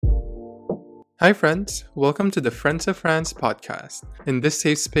Hi friends, welcome to the Friends of France podcast. In this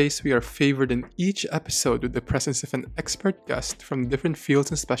safe space, we are favored in each episode with the presence of an expert guest from different fields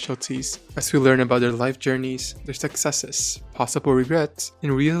and specialties as we learn about their life journeys, their successes, possible regrets,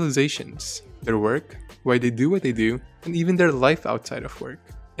 and realizations, their work, why they do what they do, and even their life outside of work.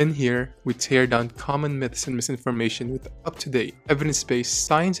 In here, we tear down common myths and misinformation with up-to-date, evidence-based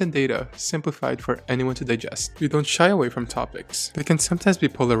science and data simplified for anyone to digest. We don't shy away from topics that can sometimes be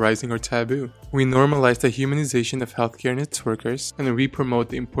polarizing or taboo. We normalize the humanization of healthcare and its workers, and we promote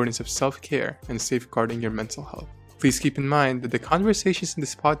the importance of self-care and safeguarding your mental health. Please keep in mind that the conversations in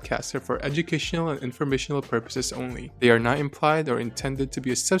this podcast are for educational and informational purposes only. They are not implied or intended to be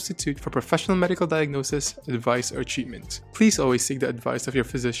a substitute for professional medical diagnosis, advice, or treatment. Please always seek the advice of your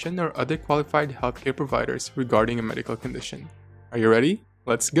physician or other qualified healthcare providers regarding a medical condition. Are you ready?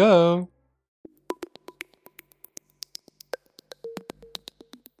 Let's go!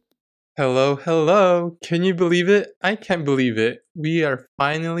 Hello. Can you believe it? I can't believe it. We are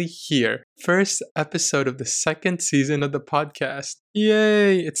finally here. First episode of the second season of the podcast.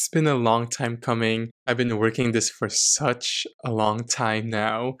 Yay! It's been a long time coming. I've been working this for such a long time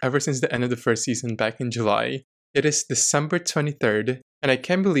now, ever since the end of the first season back in July. It is December 23rd, and I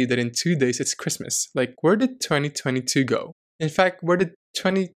can't believe that in 2 days it's Christmas. Like, where did 2022 go? In fact, where did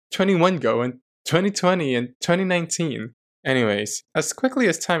 2021 go, and 2020 and 2019? Anyways, as quickly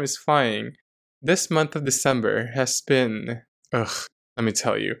as time is flying, this month of December has been... let me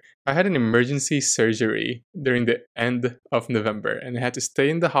tell you. I had an emergency surgery during the end of November, and I had to stay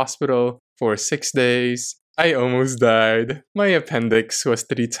in the hospital for 6 days. I almost died. My appendix was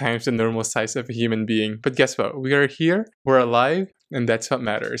 3 times the normal size of a human being. But guess what? We are here, we're alive, and that's what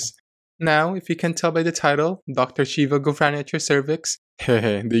matters. Now, if you can tell by the title, Dr. Shieva Ghofrany at your cervix.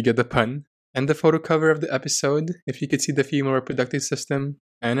 Hehe, do you get the pun? And the photo cover of the episode, if you could see the female reproductive system,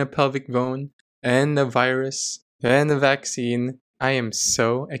 and a pelvic bone, and a virus, and a vaccine, I am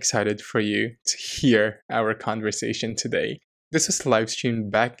so excited for you to hear our conversation today. This was live streamed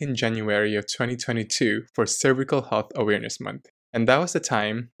back in January of 2022 for Cervical Health Awareness Month. And that was the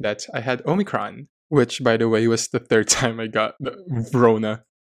time that I had Omicron, which, by the way, was the 3rd time I got the Rona.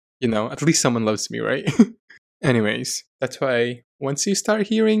 You know, at least someone loves me, right? Anyways, that's why once you start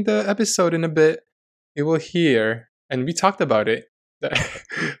hearing the episode in a bit, you will hear, and we talked about it, that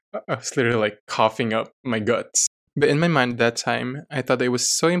I was literally like coughing up my guts. But in my mind at that time, I thought that it was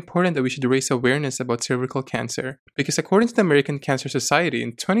so important that we should raise awareness about cervical cancer. Because according to the American Cancer Society,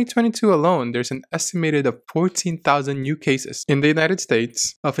 in 2022 alone, there's an estimated of 14,000 new cases in the United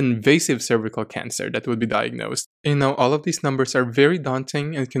States of invasive cervical cancer that would be diagnosed. You know, all of these numbers are very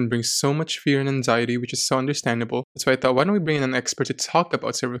daunting and can bring so much fear and anxiety, which is so understandable. That's why I thought, why don't we bring in an expert to talk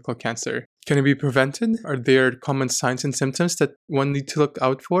about cervical cancer? Can it be prevented? Are there common signs and symptoms that one needs to look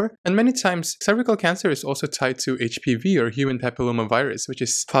out for? And many times, cervical cancer is also tied to HPV or human papillomavirus, which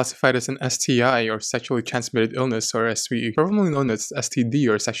is classified as an STI or sexually transmitted illness, or as we formerly known as STD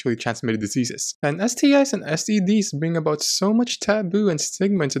or sexually transmitted diseases. And STIs and STDs bring about so much taboo and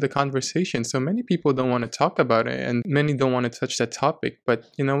stigma into the conversation, so many people don't want to talk about it, and many don't want to touch that topic. But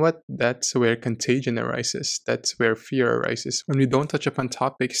you know what? That's where contagion arises. That's where fear arises. When we don't touch upon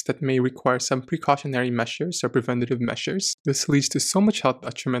topics that may require some precautionary measures or preventative measures, this leads to so much health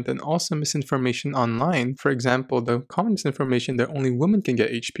detriment and also misinformation online. For example, the common misinformation that only women can get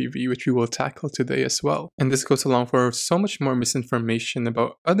HPV, which we will tackle today as well. And this goes along for so much more misinformation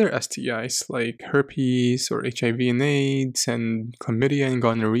about other STIs like herpes or HIV and AIDS and chlamydia and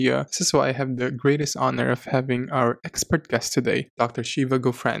gonorrhea. This is why I have the greatest honor of having our expert guest today, Dr. Shieva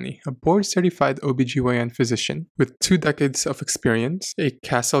Ghofrany, a board-certified OBGYN physician with 2 decades of experience, a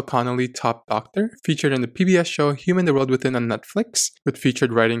Castle Connolly top doctor, featured on the PBS show Human the World Within on Netflix, with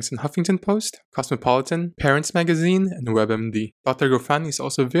featured writings in Huffington Post, Cosmopolitan, Parents Magazine, and WebMD. Dr. Ghofrany is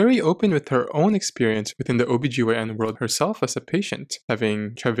also very open with her own experience within the OBGYN world herself as a patient,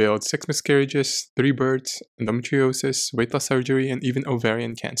 having travailed 6 miscarriages, 3 births, endometriosis, weight loss surgery, and even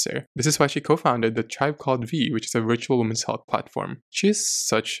ovarian cancer. This is why she co-founded the Tribe Called V, which is a virtual women's health platform. She is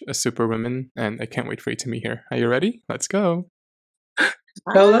such a superwoman, and I can't wait for you to meet her. Are you ready? Let's go!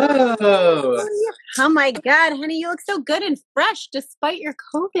 Hello! Oh my god, honey, you look so good and fresh despite your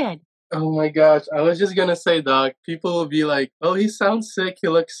COVID. Oh my gosh, I was just gonna say, Doc, people will be like, oh, he sounds sick, he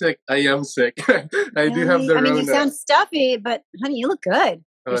looks sick. I am sick. I do have the Rona. I mean, you sound stuffy, but honey, you look good.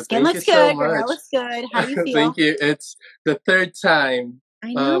 Your skin looks good, your hair looks good. How do you feel? Thank you. It's the 3rd time.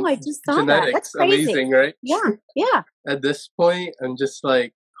 I know, I just saw genetics, that. That's crazy. Amazing, right? Yeah. At this point, I'm just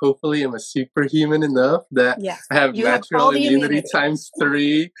like hopefully I'm a superhuman enough that Yes. I have You have natural all the immunity immunity. times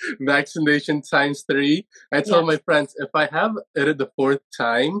 3, vaccination times 3. I told my friends, if I have it the 4th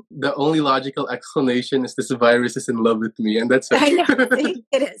time, the only logical explanation is this virus is in love with me, and that's I know. it. See,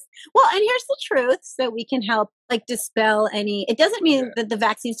 it is. Well, and here's the truth, so we can help like dispel any. It doesn't mean that the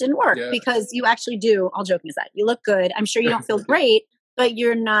vaccines didn't work because you actually do. All joking aside, you look good. I'm sure you don't feel great, but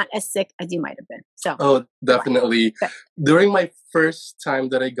you're not as sick as you might have been. So, oh, definitely. During my first time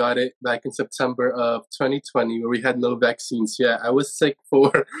that I got it back in September of 2020, where we had no vaccines, I was sick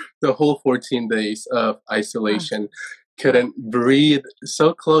for the whole 14 days of isolation. Couldn't breathe,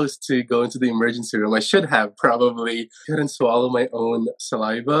 so close to going to the emergency room. I should have probably. Couldn't swallow my own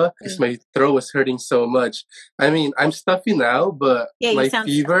saliva because my throat was hurting so much. I mean, I'm stuffy now, but my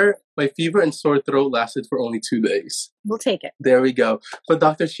fever and sore throat lasted for only 2 days. We'll take it. There we go. But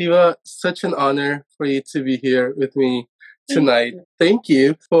Dr. Shieva, such an honor for you to be here with me tonight. Thank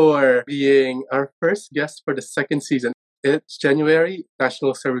you for being our first guest for the 2nd season. It's January,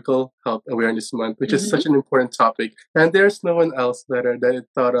 National Cervical Health Awareness Month, which is such an important topic. And there's no one else better that I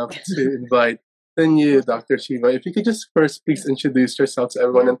thought of to invite than you, Dr. Shieva. If you could just first please introduce yourself to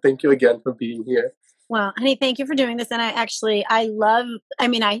everyone, and thank you again for being here. Well, honey, thank you for doing this. And I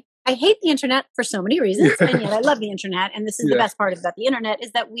hate the internet for so many reasons, and yet I love the internet. And this is the best part about the internet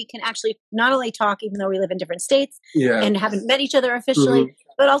is that we can actually not only talk, even though we live in different states and haven't met each other officially,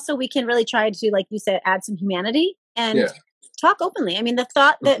 but also we can really try to, like you said, add some humanity and talk openly. I mean, the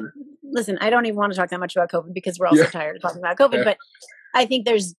thought that, listen, I don't even want to talk that much about COVID because we're all so tired of talking about COVID, but I think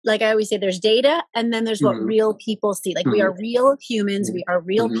there's, like I always say, there's data and then there's what real people see. Like we are real humans, we are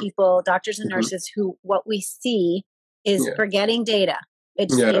real people, doctors and nurses who what we see is forgetting data. It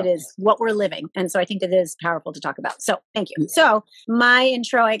is what we're living. And so I think that it is powerful to talk about. So thank you. So my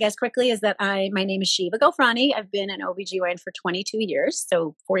intro, I guess, quickly is that my name is Shieva Ghofrany. I've been an OBGYN for 22 years.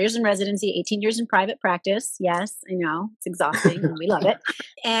 So 4 years in residency, 18 years in private practice. Yes, I know it's exhausting and we love it.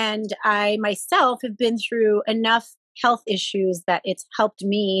 And I myself have been through enough health issues that it's helped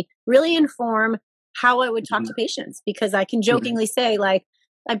me really inform how I would talk to patients, because I can jokingly say, like,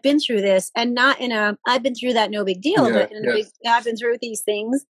 I've been through this, and not in a, I've been through that no big deal, but in a big, I've been through these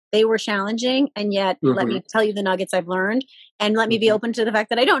things. They were challenging, and yet let me tell you the nuggets I've learned, and let me be open to the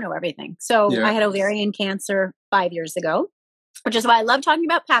fact that I don't know everything. So I had ovarian cancer 5 years ago, which is why I love talking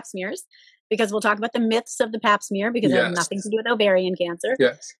about pap smears, because we'll talk about the myths of the pap smear, because it has nothing to do with ovarian cancer.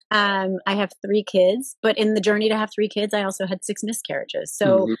 I have 3 kids, but in the journey to have 3 kids, I also had 6 miscarriages.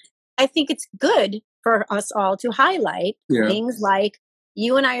 So I think it's good for us all to highlight things like,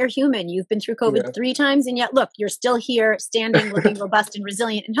 you and I are human. You've been through COVID 3 times, and yet look, you're still here, standing, looking robust and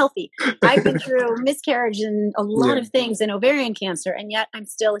resilient and healthy. I've been through miscarriage and a lot of things and ovarian cancer, and yet I'm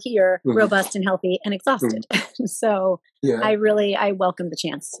still here, robust and healthy and exhausted. So I welcome the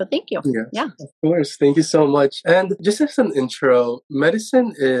chance. So thank you. Of course. Thank you so much. And just as an intro,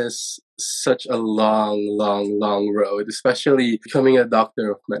 medicine is such a long road, especially becoming a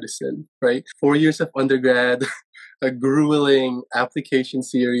doctor of medicine, right? 4 years of undergrad, a grueling application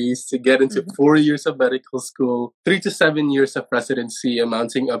series to get into 4 years of medical school, 3 to 7 years of residency,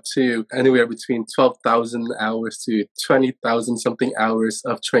 amounting up to anywhere between 12,000 hours to 20,000 something hours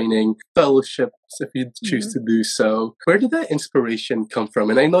of training, fellowships if you choose to do so. Where did that inspiration come from?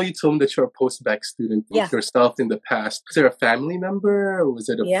 And I know you told me that you're a post-bac student yourself in the past. Was there a family member? Or was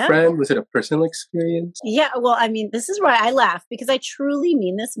it a friend? Was it a personal experience? Yeah, well, I mean, this is why I laugh, because I truly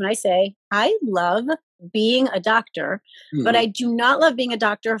mean this when I say I love being a doctor, but I do not love being a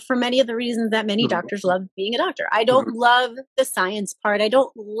doctor for many of the reasons that many doctors love being a doctor. I don't love the science part. I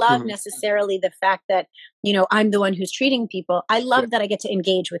don't love necessarily the fact that, you know, I'm the one who's treating people. I love that I get to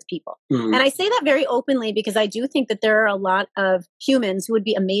engage with people. And I say that very openly because I do think that there are a lot of humans who would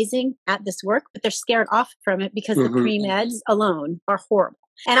be amazing at this work, but they're scared off from it because the pre-meds alone are horrible.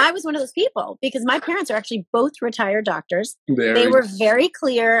 And I was one of those people because my parents are actually both retired doctors. They were very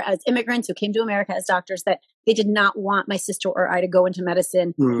clear as immigrants who came to America as doctors that they did not want my sister or I to go into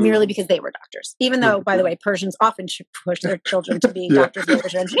medicine merely because they were doctors. Even though, by the way, Persians often push their children to be doctors,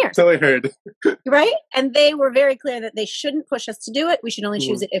 lawyers, or engineers. So I heard. Right? And they were very clear that they shouldn't push us to do it. We should only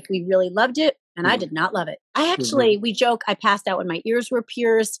choose it if we really loved it. And I did not love it. I actually, we joke, I passed out when my ears were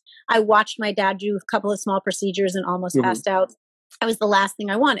pierced. I watched my dad do a couple of small procedures and almost passed out. That was the last thing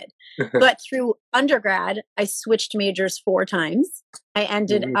I wanted. But through undergrad, I switched majors 4 times. I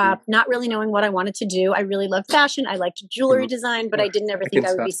ended up not really knowing what I wanted to do. I really loved fashion. I liked jewelry design, but I didn't ever think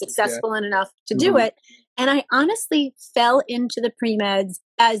I would be successful enough to do it. And I honestly fell into the pre-meds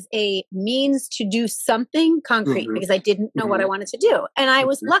as a means to do something concrete because I didn't know what I wanted to do. And I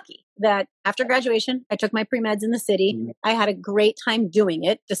was lucky that after graduation, I took my pre-meds in the city. I had a great time doing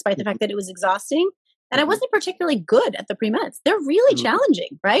it, despite the fact that it was exhausting. And I wasn't particularly good at the pre-meds. They're really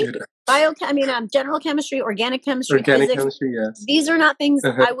challenging, right? General chemistry, organic chemistry, physics. Yes. These are not things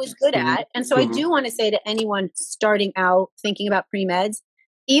I was good at. And so I do want to say to anyone starting out thinking about pre-meds,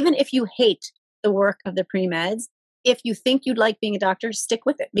 even if you hate the work of the pre-meds, if you think you'd like being a doctor, stick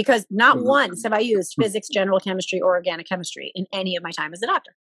with it. Because not once have I used physics, general chemistry, or organic chemistry in any of my time as a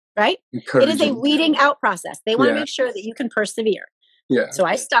doctor, right? It is a weeding out process. They want to make sure that you can persevere. Yeah. So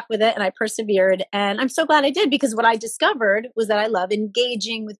I stuck with it and I persevered. And I'm so glad I did, because what I discovered was that I love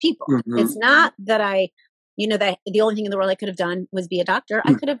engaging with people. It's not that that the only thing in the world I could have done was be a doctor.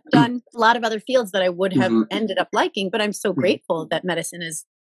 I could have done a lot of other fields that I would have ended up liking, but I'm so grateful that medicine is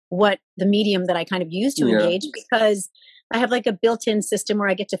what the medium that I kind of use to engage, because I have like a built-in system where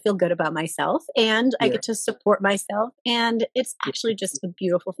I get to feel good about myself and I get to support myself. And it's actually just a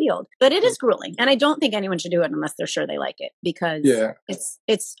beautiful field, but it is grueling. And I don't think anyone should do it unless they're sure they like it, because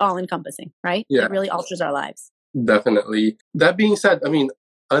it's all encompassing, right? Yeah. It really alters our lives. Definitely. That being said,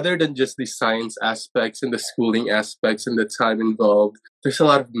 other than just the science aspects and the schooling aspects and the time involved, there's a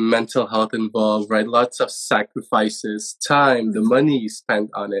lot of mental health involved, right? Lots of sacrifices, time, the money spent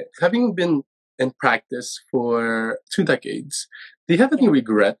on it. Having been in practice for 2 decades, do you have any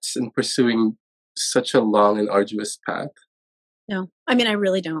regrets in pursuing such a long and arduous path? No, I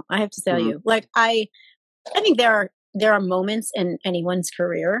really don't. I have to tell you, I think there are moments in anyone's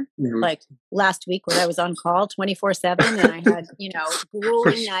career, like last week when I was on call 24/7 and I had,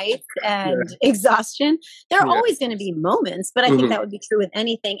 grueling nights and exhaustion. There are always going to be moments, but I think that would be true with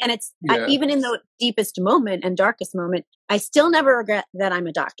anything. And it's even in the deepest moment and darkest moment, I still never regret that I'm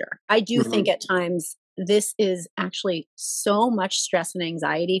a doctor. I do think at times this is actually so much stress and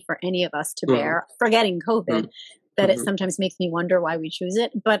anxiety for any of us to bear, forgetting COVID. That it sometimes makes me wonder why we choose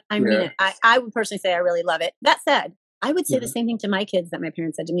it. But I would personally say I really love it. That said, I would say the same thing to my kids that my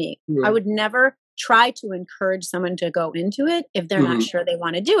parents said to me. I would never try to encourage someone to go into it if they're not sure they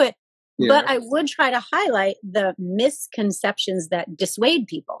want to do it. But I would try to highlight the misconceptions that dissuade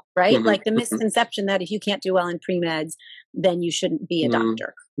people, right? Like the misconception that if you can't do well in pre-meds, then you shouldn't be a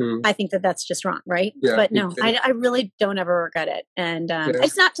doctor. I think that that's just wrong, right? But no, I really don't ever regret it. And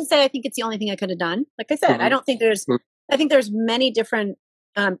it's not to say I think it's the only thing I could have done. Like I said, I think there's many different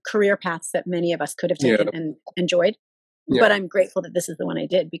career paths that many of us could have taken and enjoyed. But I'm grateful that this is the one I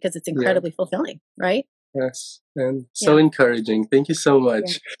did, because it's incredibly fulfilling, right? Yes, and so encouraging. Thank you so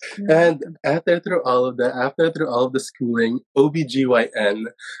much. And after through all of the schooling, OBGYN,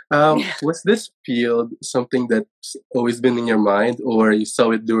 was this field something that's always been in your mind, or you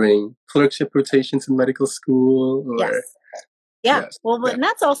saw it during clerkship rotations in medical school? Or? Yes. Yeah. Well, and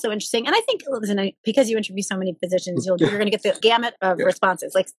that's also interesting. And I think, because you interview so many physicians, you're going to get the gamut of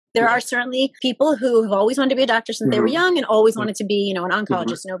responses. Like there are certainly people who have always wanted to be a doctor since they were young and always wanted to be, an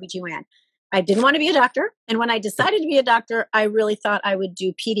oncologist, an OBGYN. I didn't want to be a doctor. And when I decided to be a doctor, I really thought I would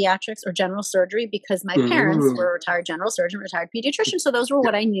do pediatrics or general surgery, because my parents were a retired general surgeon, retired pediatrician. So those were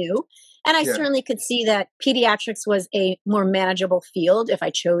what I knew. And I certainly could see that pediatrics was a more manageable field if I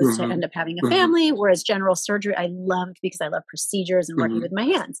chose to end up having a family, whereas general surgery I loved because I love procedures and working with my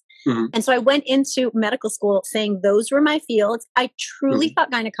hands. And so I went into medical school saying those were my fields. I truly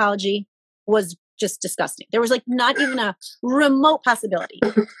thought gynecology was just disgusting. There was not even a remote possibility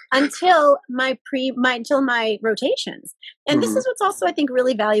until my rotations. And this is what's also, I think,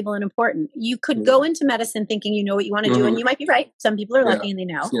 really valuable and important. You could go into medicine thinking you know what you want to do, and you might be right. Some people are lucky and they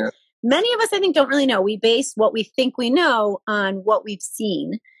know. Many of us, I think, don't really know. We base what we think we know on what we've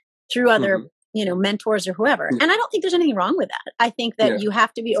seen through other, mentors or whoever. And I don't think there's anything wrong with that. I think that you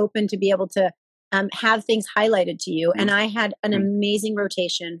have to be open to be able to have things highlighted to you. And I had an amazing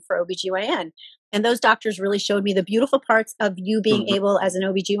rotation for OBGYN. And those doctors really showed me the beautiful parts of you being able as an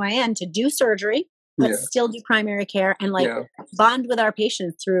OBGYN to do surgery, but still do primary care and bond with our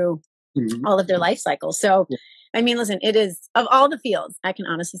patients through all of their life cycles. So, listen, it is, of all the fields, I can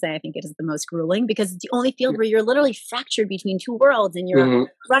honestly say I think it is the most grueling, because it's the only field where you're literally fractured between two worlds, and you're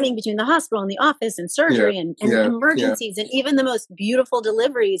running between the hospital and the office and surgery and emergencies and even the most beautiful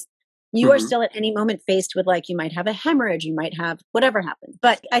deliveries. You are still at any moment faced with you might have a hemorrhage, you might have whatever happens.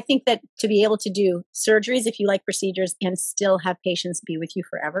 But I think that to be able to do surgeries, if you like procedures, and still have patients be with you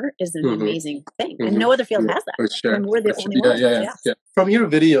forever is an amazing thing. And no other field has that. For sure. And we're the only ones. From your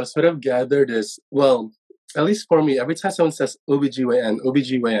videos, what I've gathered is, at least for me, every time someone says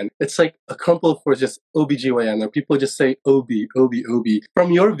OBGYN, it's like a crumple for just OBGYN, or people just say OB.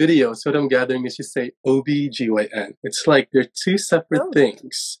 From your videos, what I'm gathering is you say OBGYN. It's like they're two separate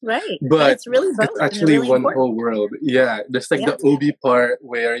things. Right. But it's really both. It's actually really one important. whole world. Yeah. There's like the OB part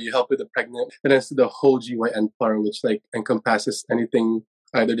where you help with the pregnant, and there's the whole GYN part, which like encompasses anything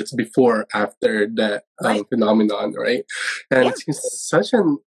either that's before or after that phenomenon, right? And it seems such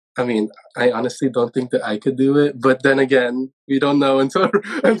an, I mean, I honestly don't think that I could do it, but then again, we don't know until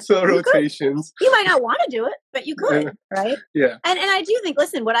rotations. You might not want to do it, but you could, right? Yeah. And I do think,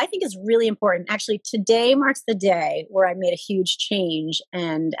 listen, what I think is really important, actually, today marks the day where I made a huge change.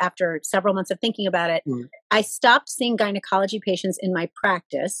 And after several months of thinking about it, I stopped seeing gynecology patients in my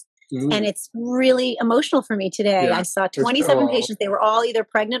practice. And it's really emotional for me today. I saw 27 patients. They were all either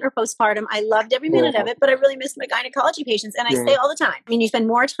pregnant or postpartum. I loved every minute of it, but I really missed my gynecology patients. And I say all the time, I mean, you spend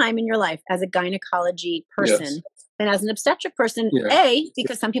more time in your life as a gynecology person than as an obstetric person,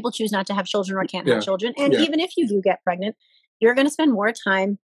 because some people choose not to have children or can't have children. And even if you do get pregnant, you're going to spend more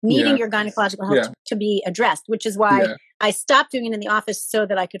time needing your gynecological health to be addressed, which is why I stopped doing it in the office so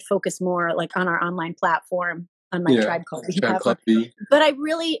that I could focus more like on our online platform. On my Tribe Called B. But I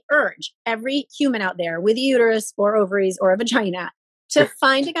really urge every human out there with a uterus or ovaries or a vagina to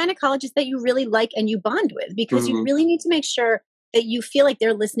find a gynecologist that you really like and you bond with, because you really need to make sure that you feel like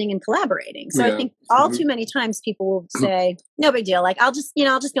they're listening and collaborating. So I think all too many times people will say, no big deal. Like, I'll just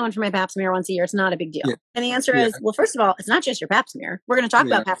go in for my pap smear once a year. It's not a big deal. And the answer is, well, first of all, it's not just your pap smear. We're going to talk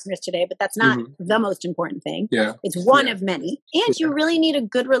about pap smears today, but that's not the most important thing. It's one of many. And you really need a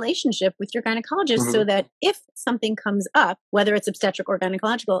good relationship with your gynecologist so that if something comes up, whether it's obstetric or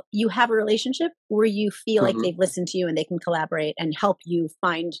gynecological, you have a relationship where you feel like they've listened to you and they can collaborate and help you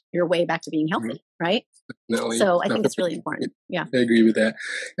find your way back to being healthy, right? Definitely. So I think it's really important. Yeah. I agree with that.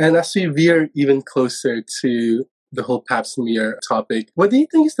 And as we veer even closer to the whole pap smear topic, what do you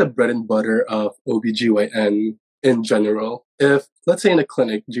think is the bread and butter of OBGYN in general? If, let's say in a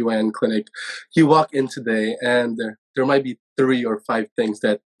clinic, GYN clinic, you walk in today and there might be 3 or 5 things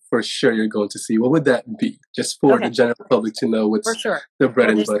that for sure you're going to see, what would that be? Just for the general public to know what's the bread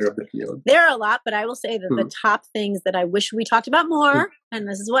and butter of the field. There are a lot, but I will say that the top things that I wish we talked about more, and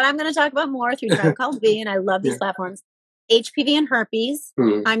this is what I'm going to talk about more through Tribe Called B, and I love these platforms, HPV and herpes.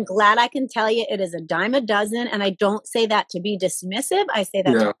 I'm glad I can tell you it is a dime a dozen, and I don't say that to be dismissive. I say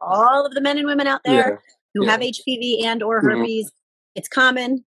that to all of the men and women out there who have HPV and or herpes. It's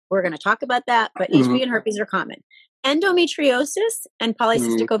common. We're going to talk about that, but HPV and herpes are common. Endometriosis and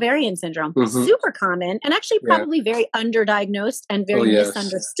polycystic ovarian syndrome, super common and actually probably very underdiagnosed and very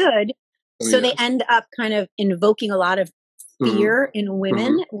misunderstood. So they end up kind of invoking a lot of fear in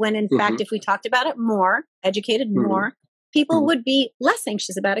women when in fact, if we talked about it more, educated more, people would be less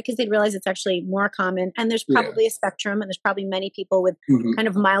anxious about it because they'd realize it's actually more common. And there's probably a spectrum and there's probably many people with kind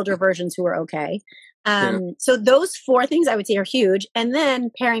of milder versions who are okay. So those 4 things I would say are huge. And then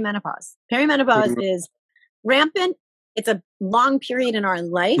perimenopause. Perimenopause is rampant. It's a long period in our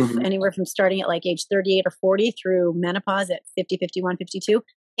life, anywhere from starting at like age 38 or 40 through menopause at 50, 51, 52.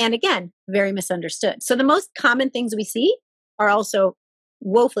 And again, very misunderstood. So the most common things we see are also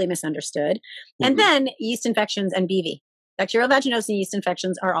woefully misunderstood. And then yeast infections and BV. Bacterial vaginosis and yeast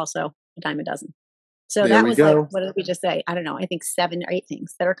infections are also a dime a dozen. So that was like, what did we just say? I don't know. I think 7 or 8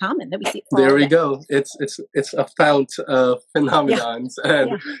 things that are common that we see. There we go. It's a fount of phenomenons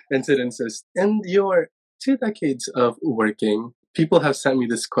and incidences. In your 2 decades of working, people have sent me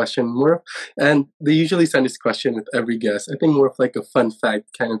this question more, and they usually send this question with every guest. I think more of like a fun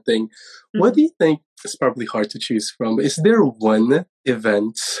fact kind of thing. What do you think is probably hard to choose from? Is there one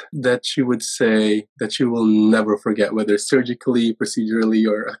event that you would say that you will never forget, whether surgically, procedurally,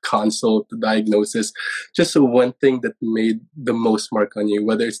 or a consult, the diagnosis? Just one thing that made the most mark on you,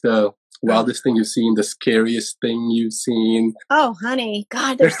 whether it's the wildest thing you've seen, the scariest thing you've seen. Oh, honey.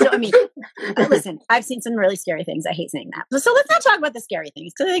 God, there's so, I mean, listen, I've seen some really scary things. I hate saying that. So let's not talk about the scary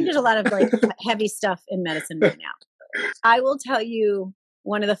things because I think there's a lot of like heavy stuff in medicine right now. I will tell you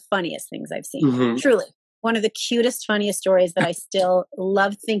one of the funniest things I've seen. Truly. One of the cutest, funniest stories that I still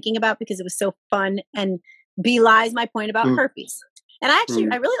love thinking about because it was so fun and belies my point about herpes. And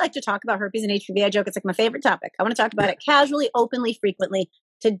I really like to talk about herpes and HPV. I joke it's like my favorite topic. I want to talk about it casually, openly, frequently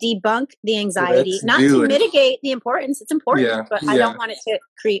to debunk the anxiety, not to mitigate the importance. It's important, but I don't want it to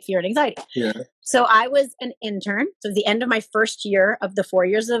create fear and anxiety. So I was an intern. So it was the end of my first year of the 4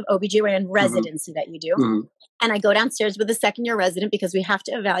 years of OBGYN residency that you do. And I go downstairs with a second-year resident because we have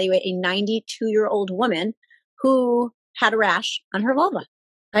to evaluate a 92-year-old woman who had a rash on her vulva.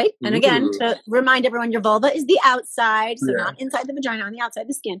 Right? And again, to remind everyone, your vulva is the outside, so not inside the vagina, on the outside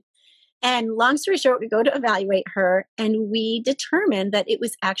the skin. And long story short, we go to evaluate her and we determined that it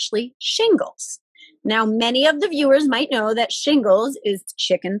was actually shingles. Now, many of the viewers might know that shingles is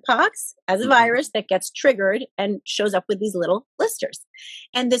chicken pox as a virus that gets triggered and shows up with these little blisters.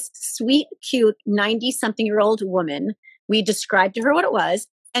 And this sweet, cute 90-something-year-old woman, we described to her what it was,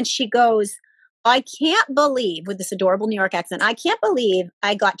 and she goes, I can't believe, with this adorable New York accent, I can't believe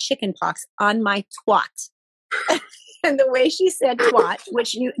I got chicken pox on my twat. And the way she said twat,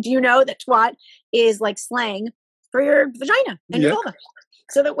 which do you know that twat is like slang for your vagina and your vulva.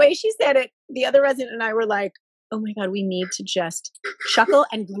 So the way she said it, the other resident and I were like, oh my God, we need to just chuckle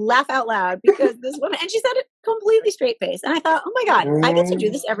and laugh out loud because this woman, and she said it completely straight face. And I thought, oh my God, I get to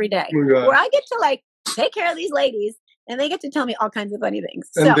do this every day where I get to like take care of these ladies and they get to tell me all kinds of funny things.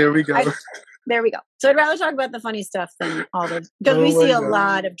 And so there we go. There we go. So I'd rather talk about the funny stuff than all the, because we see a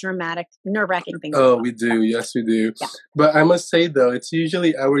lot of dramatic, nerve-wracking things. Oh, we do. Yes, we do. Yeah. But I must say, though, it's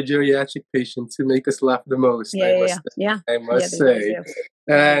usually our geriatric patients who make us laugh the most. I must say.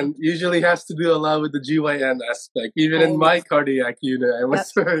 And usually has to do a lot with the GYN aspect, even in my cardiac unit, I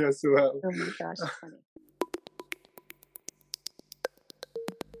must say as well. Oh my gosh, that's funny.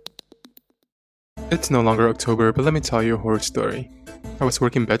 It's no longer October, but let me tell you a horror story. I was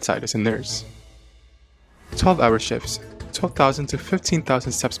working bedside as a nurse. 12-hour shifts, 12,000 to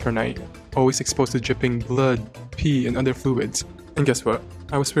 15,000 steps per night, always exposed to dripping blood, pee, and other fluids. And guess what?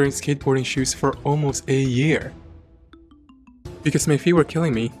 I was wearing skateboarding shoes for almost a year. Because my feet were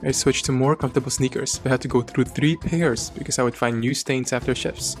killing me, I switched to more comfortable sneakers, but had to go through 3 pairs because I would find new stains after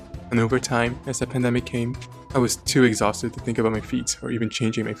shifts. And over time, as the pandemic came, I was too exhausted to think about my feet or even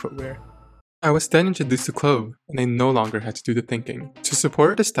changing my footwear. I was then introduced to Clove, and I no longer had to do the thinking. To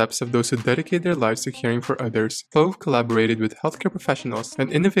support the steps of those who dedicate their lives to caring for others, Clove collaborated with healthcare professionals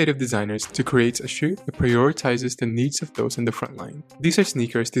and innovative designers to create a shoe that prioritizes the needs of those in the front line. These are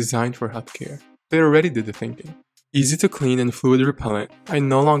sneakers designed for healthcare. They already did the thinking. Easy to clean and fluid repellent, I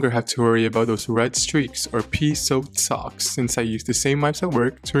no longer have to worry about those red streaks or pee-soaked socks since I use the same wipes at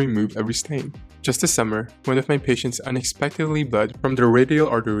work to remove every stain. Just this summer, one of my patients unexpectedly bled from the radial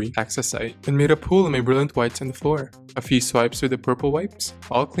artery access site and made a pool of my brilliant whites on the floor. A few swipes with the purple wipes,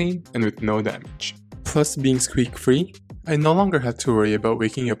 all clean and with no damage. Plus being squeak-free, I no longer have to worry about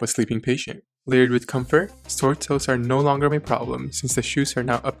waking up a sleeping patient. Layered with comfort, sore toes are no longer my problem since the shoes are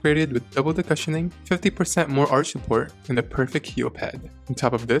now upgraded with double the cushioning, 50% more arch support, and a perfect heel pad. On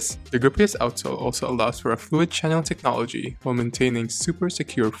top of this, the grippiest outsole also allows for a fluid channel technology while maintaining super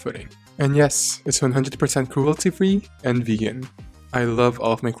secure footing. And yes, it's 100% cruelty-free and vegan. I love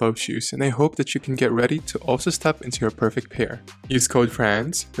all of my Clove shoes, and I hope that you can get ready to also step into your perfect pair. Use code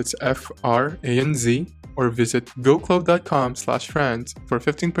FRANZ, that's FRANZ, or visit goclove.com/franz for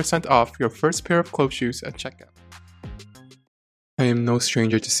 15% off your first pair of Clove shoes at checkout. I am no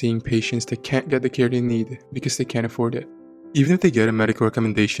stranger to seeing patients that can't get the care they need because they can't afford it. Even if they get a medical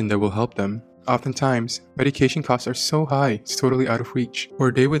recommendation that will help them, oftentimes, medication costs are so high it's totally out of reach, or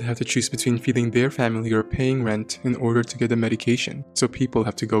they would have to choose between feeding their family or paying rent in order to get the medication, so people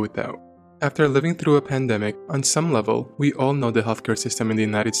have to go without. After living through a pandemic, on some level, we all know the healthcare system in the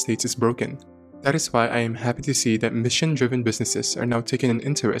United States is broken. That is why I am happy to see that mission-driven businesses are now taking an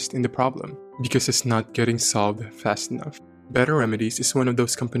interest in the problem, because it's not getting solved fast enough. Better Remedies is one of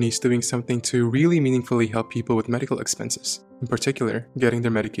those companies doing something to really meaningfully help people with medical expenses, in particular, getting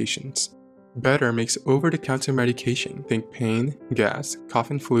their medications. Better makes over-the-counter medication, think pain, gas, cough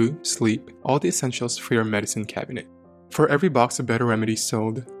and flu, sleep, all the essentials for your medicine cabinet. For every box of Better Remedies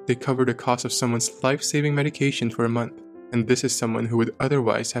sold, they cover the cost of someone's life-saving medication for a month. And this is someone who would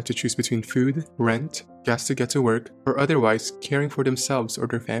otherwise have to choose between food, rent, gas to get to work, or otherwise caring for themselves or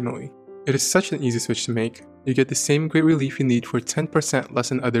their family. It is such an easy switch to make. You get the same great relief you need for 10% less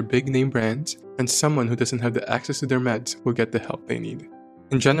than other big name brands, and someone who doesn't have the access to their meds will get the help they need.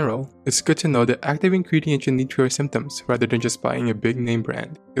 In general, it's good to know the active ingredient you need for your symptoms rather than just buying a big name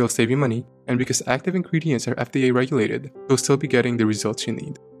brand. It'll save you money, and because active ingredients are FDA regulated, you'll still be getting the results you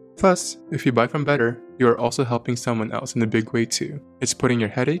need. Plus, if you buy from Better, you are also helping someone else in a big way too. It's putting your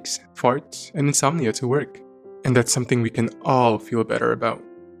headaches, farts, and insomnia to work. And that's something we can all feel better about.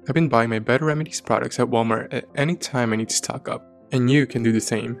 I've been buying my Better Remedies products at Walmart at any time I need to stock up. And you can do the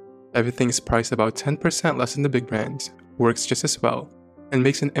same. Everything is priced about 10% less than the big brands, works just as well, and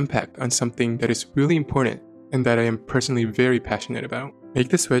makes an impact on something that is really important and that I am personally very passionate about. Make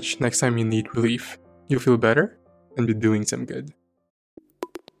the switch next time you need relief. You'll feel better and be doing some good.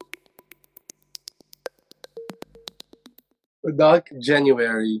 Doc,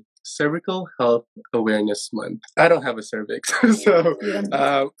 January. Cervical Health Awareness Month. I don't have a cervix, so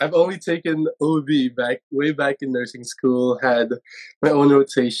I've only taken OB way back in nursing school. Had my own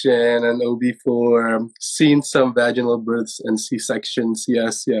rotation and OB for seen some vaginal births and C-sections.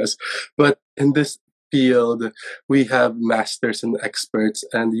 Yes, but in this field, we have masters and experts,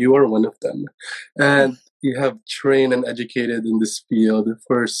 and you are one of them. And you have trained and educated in this field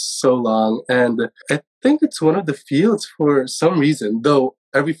for so long. And I think it's one of the fields for some reason, though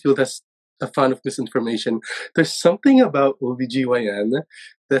every field has a ton of misinformation. There's something about OBGYN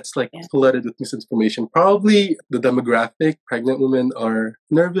that's like flooded with misinformation. Probably the demographic, pregnant women are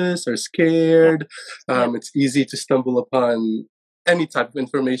nervous or scared. It's easy to stumble upon any type of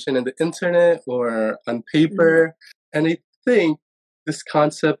information in the internet or on paper. And I think this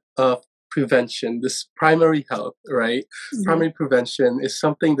concept of prevention, this primary health, right? Primary prevention is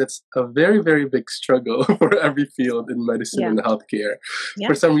something that's a very, very big struggle for every field in medicine and healthcare.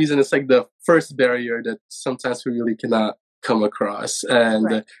 For some reason, it's like the first barrier that sometimes we really cannot come across.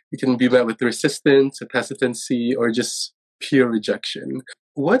 And it can be met with resistance, with hesitancy, or just pure rejection.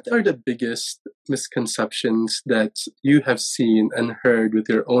 What are the biggest misconceptions that you have seen and heard with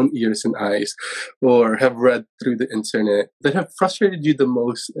your own ears and eyes, or have read through the internet, that have frustrated you the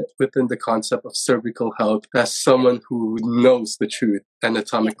most within the concept of cervical health as someone who knows the truth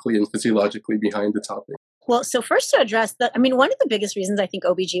anatomically and physiologically behind the topic? Well, so first to address one of the biggest reasons I think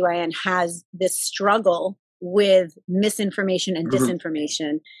OBGYN has this struggle with misinformation and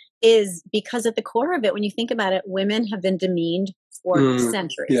disinformation is because at the core of it, when you think about it, women have been demeaned for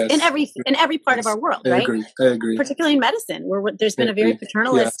centuries in every part of our world, right? I agree. Particularly in medicine, where there's been a very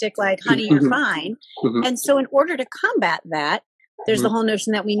paternalistic, like, honey, you're fine. And so in order to combat that, there's the whole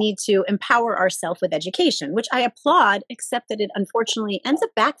notion that we need to empower ourselves with education, which I applaud, except that it unfortunately ends up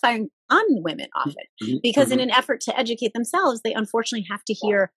backfiring on women often, because in an effort to educate themselves, they unfortunately have to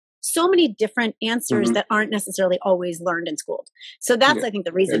hear so many different answers that aren't necessarily always learned and schooled. So that's, I think,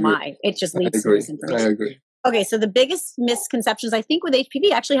 the reason why it just leads to misinformation. I agree. Okay, so the biggest misconceptions, I think, with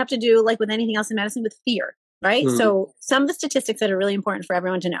HPV actually have to do, like with anything else in medicine, with fear, right? So some of the statistics that are really important for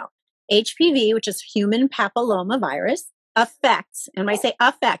everyone to know. HPV, which is human papilloma virus, affects, and when I say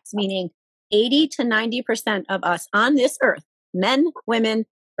affects, meaning 80 to 90% of us on this earth, men, women,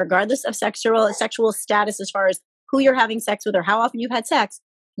 regardless of sexual status as far as who you're having sex with or how often you've had sex,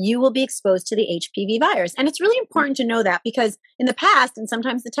 you will be exposed to the HPV virus. And it's really important to know that, because in the past, and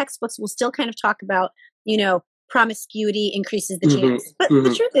sometimes the textbooks will still kind of talk about, promiscuity increases the chance. But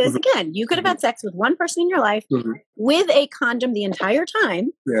the truth is, again, you could have had sex with one person in your life with a condom the entire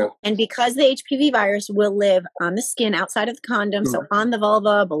time. And because the HPV virus will live on the skin outside of the condom, so on the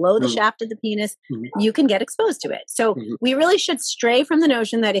vulva, below the shaft of the penis, you can get exposed to it. So we really should stray from the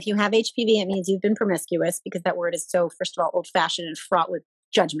notion that if you have HPV, it means you've been promiscuous, because that word is so, first of all, old-fashioned and fraught with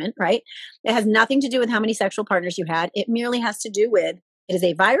judgment, right? It has nothing to do with how many sexual partners you had. It merely has to do with, it is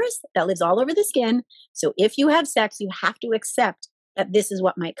a virus that lives all over the skin. So if you have sex, you have to accept that this is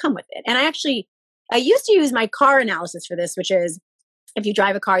what might come with it. And I used to use my car analysis for this, which is, if you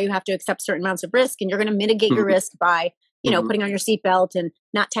drive a car, you have to accept certain amounts of risk, and you're going to mitigate your risk by, putting on your seatbelt and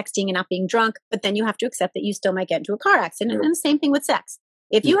not texting and not being drunk. But then you have to accept that you still might get into a car accident. And the same thing with sex.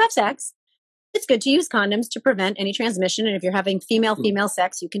 If you have sex, it's good to use condoms to prevent any transmission. And if you're having female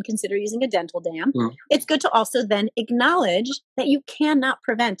sex, you can consider using a dental dam. It's good to also then acknowledge that you cannot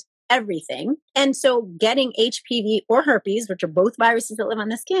prevent everything. And so getting HPV or herpes, which are both viruses that live on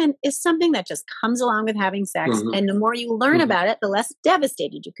the skin, is something that just comes along with having sex. And the more you learn about it, the less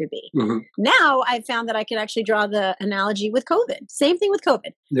devastated you could be. Now I've found that I could actually draw the analogy with COVID. Same thing with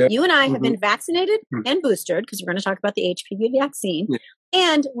COVID. You and I have been vaccinated and boosted, because we're going to talk about the HPV vaccine.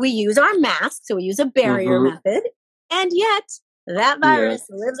 And we use our mask, so we use a barrier method. And yet that virus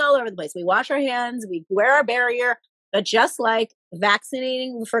lives all over the place. We wash our hands, we wear our barrier, but just like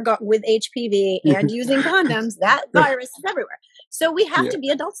vaccinating with HPV and using condoms, that virus is everywhere. So we have to be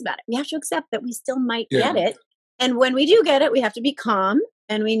adults about it. We have to accept that we still might get it. And when we do get it, we have to be calm,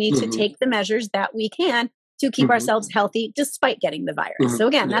 and we need to take the measures that we can to keep ourselves healthy despite getting the virus. So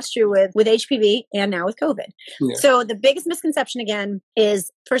again, that's true with HPV and now with COVID. So the biggest misconception, again,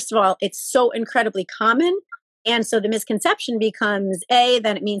 is, first of all, it's so incredibly common. And so the misconception becomes,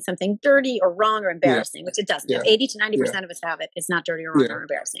 that it means something dirty or wrong or embarrassing, which it doesn't. If 80 to 90% of us have it, it's not dirty or wrong or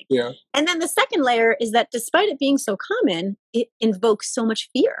embarrassing. And then the second layer is that despite it being so common, it invokes so much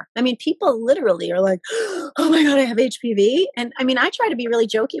fear. I mean, people literally are like, oh my God, I have HPV. And I mean, I try to be really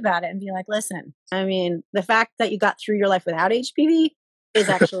jokey about it and be like, listen, I mean, the fact that you got through your life without HPV is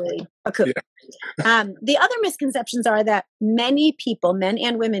actually a coup. The other misconceptions are that many people, men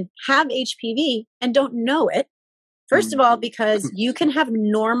and women, have HPV and don't know it First of all, because you can have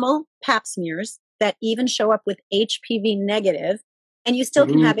normal pap smears that even show up with HPV negative, and you still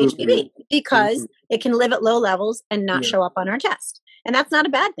can have HPV because it can live at low levels and not show up on our test. And that's not a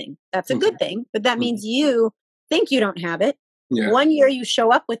bad thing. That's a good thing. But that means you think you don't have it. 1 year you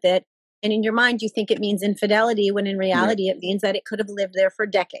show up with it. And in your mind, you think it means infidelity, when in reality, it means that it could have lived there for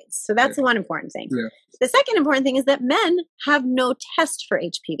decades. So that's one important thing. The second important thing is that men have no test for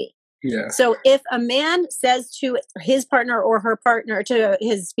HPV. So if a man says to his partner or her partner, to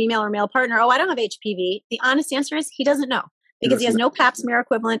his female or male partner, oh, I don't have HPV, the honest answer is he doesn't know, because he has no pap smear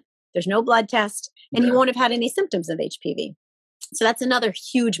equivalent, there's no blood test, and he won't have had any symptoms of HPV. So that's another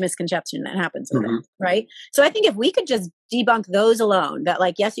huge misconception that happens with it, right? So I think if we could just debunk those alone, that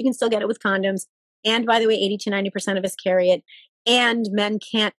like, yes, you can still get it with condoms. And by the way, 80 to 90% of us carry it. And men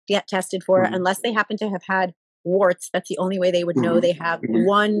can't get tested for it unless they happen to have had warts. That's the only way they would know they have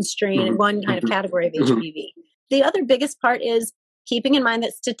one strain, one kind of category of HPV. The other biggest part is keeping in mind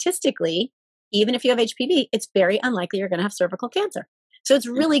that statistically, even if you have HPV, it's very unlikely you're going to have cervical cancer. So it's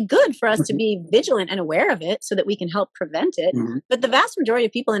really good for us to be vigilant and aware of it so that we can help prevent it. But the vast majority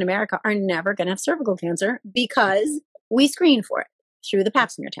of people in America are never going to have cervical cancer because we screen for it through the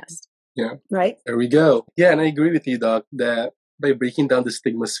pap smear test. Right? There we go. Yeah, and I agree with you, Doc, that by breaking down the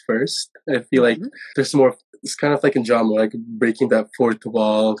stigmas first, I feel like there's more, it's kind of like in drama, like breaking that fourth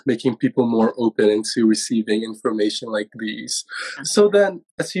wall, making people more open into receiving information like these. So then,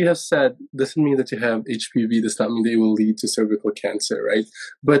 as you have said, doesn't mean that you have HPV, does not mean that it will lead to cervical cancer, right?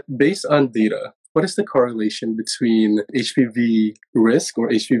 But based on data, what is the correlation between HPV risk or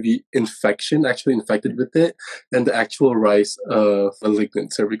HPV infection, actually infected with it, and the actual rise of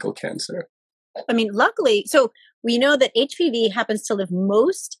malignant cervical cancer? I mean, luckily, so we know that HPV happens to live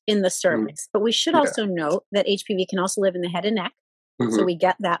most in the cervix, but we should also note that HPV can also live in the head and neck. So we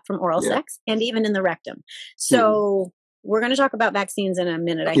get that from oral sex, and even in the rectum. So we're going to talk about vaccines in a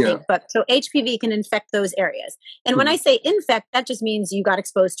minute, I think. But so HPV can infect those areas. And when I say infect, that just means you got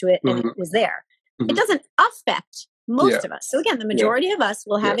exposed to it and it was there. It doesn't affect most of us. So again, the majority of us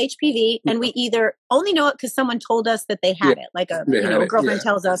will have HPV, and we either only know it because someone told us that they have it, like a girlfriend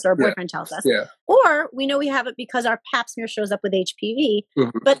tells us or a boyfriend tells us, or we know we have it because our pap smear shows up with HPV.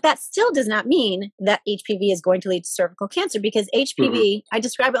 But that still does not mean that HPV is going to lead to cervical cancer, because HPV, I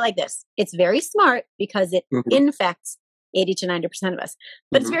describe it like this: it's very smart because it infects 80 to 90% of us,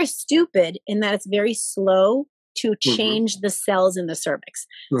 but it's very stupid in that it's very slow to change the cells in the cervix.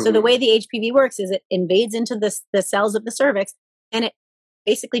 So the way the HPV works is it invades into the cells of the cervix, and it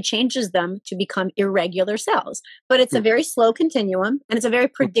basically changes them to become irregular cells. But it's a very slow continuum, and it's a very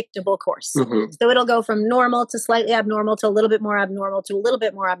predictable course. So it'll go from normal to slightly abnormal to a little bit more abnormal to a little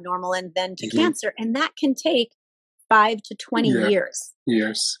bit more abnormal, and then to cancer. And that can take 5 to 20 years.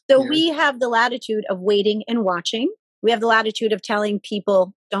 So we have the latitude of waiting and watching. We have the latitude of telling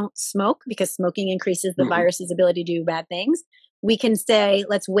people don't smoke because smoking increases the virus's ability to do bad things. We can say,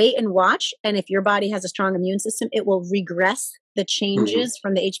 let's wait and watch. And if your body has a strong immune system, it will regress the changes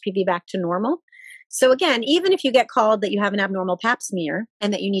from the HPV back to normal. So again, even if you get called that you have an abnormal pap smear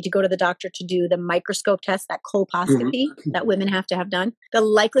and that you need to go to the doctor to do the microscope test, that colposcopy that women have to have done, the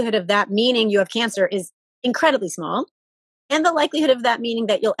likelihood of that meaning you have cancer is incredibly small. And the likelihood of that meaning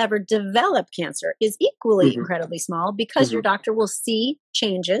that you'll ever develop cancer is equally incredibly small, because your doctor will see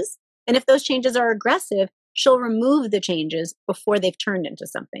changes. And if those changes are aggressive, she'll remove the changes before they've turned into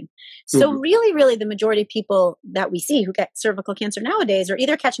something. So really, really, the majority of people that we see who get cervical cancer nowadays are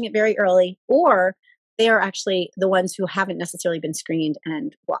either catching it very early, or they are actually the ones who haven't necessarily been screened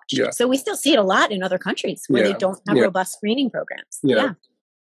and watched. So we still see it a lot in other countries where they don't have robust screening programs. Yeah,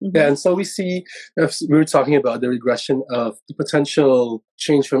 and so we see, as we were talking about the regression of the potential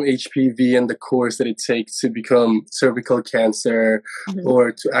change from HPV and the course that it takes to become cervical cancer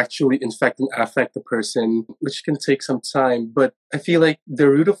or to actually infect and affect the person, which can take some time. But I feel like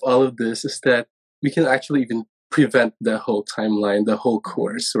the root of all of this is that we can actually even prevent the whole timeline, the whole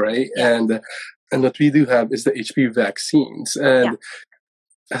course, right? And what we do have is the HPV vaccines. And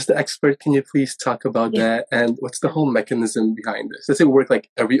as the expert, can you please talk about that? And what's the whole mechanism behind this? Does it work like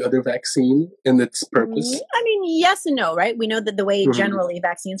every other vaccine in its purpose? I mean, yes and no, right? We know that the way generally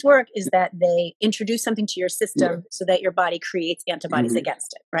vaccines work is that they introduce something to your system so that your body creates antibodies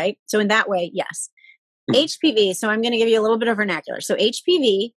against it, right? So in that way, yes. HPV, so I'm going to give you a little bit of vernacular. So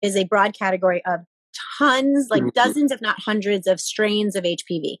HPV is a broad category of tons, like dozens, if not hundreds of strains of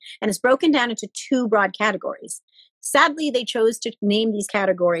HPV. And it's broken down into 2 broad categories. Sadly, they chose to name these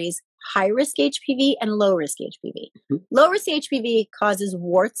categories high-risk HPV and low-risk HPV. Mm-hmm. Low-risk HPV causes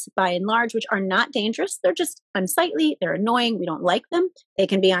warts by and large, which are not dangerous. They're just unsightly. They're annoying. We don't like them. They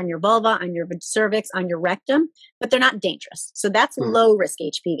can be on your vulva, on your cervix, on your rectum, but they're not dangerous. So that's low-risk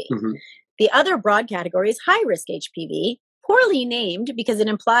HPV. Mm-hmm. The other broad category is high-risk HPV, poorly named because it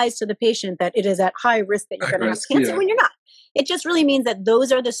implies to the patient that it is at high risk that you're going to have cancer when you're not. It just really means that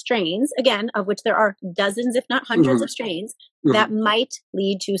those are the strains, again, of which there are dozens, if not hundreds of strains that might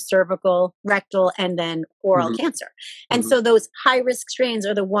lead to cervical, rectal, and then oral cancer. And so those high-risk strains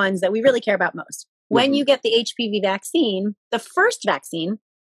are the ones that we really care about most. When you get the HPV vaccine, the first vaccine,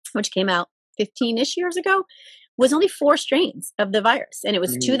 which came out 15-ish years ago, was only 4 strains of the virus. And it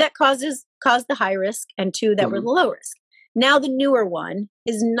was 2 that caused the high risk and 2 that were the low risk. Now the newer one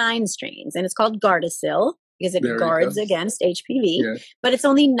is 9 strains, and it's called Gardasil because it guards against HPV, but it's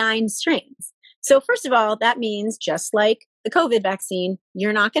only 9 strains. So first of all, that means just like the COVID vaccine,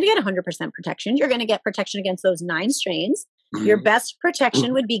 you're not going to get 100% protection. You're going to get protection against those 9 strains. Your best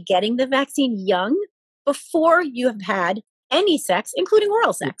protection would be getting the vaccine young before you have had any sex, including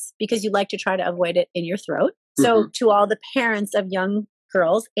oral sex, because you'd like to try to avoid it in your throat. So to all the parents of young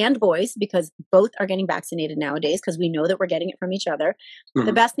girls and boys, because both are getting vaccinated nowadays, because we know that we're getting it from each other,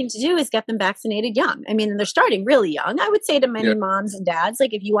 the best thing to do is get them vaccinated young. I mean, they're starting really young. I would say to many moms and dads,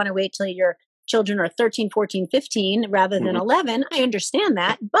 like if you want to wait till your children are 13, 14, 15 rather than 11, I understand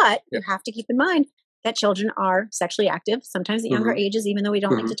that. But you have to keep in mind that children are sexually active, sometimes at younger ages, even though we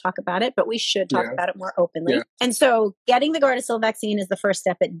don't like to talk about it, but we should talk about it more openly. And so getting the Gardasil vaccine is the first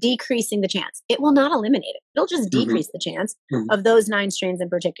step at decreasing the chance. It will not eliminate it. It'll just decrease the chance of those 9 strains in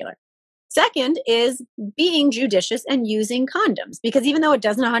particular. Second is being judicious and using condoms, because even though it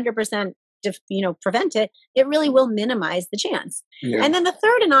doesn't 100% prevent it, it really will minimize the chance. And then the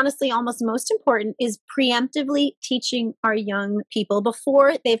third, and honestly almost most important, is preemptively teaching our young people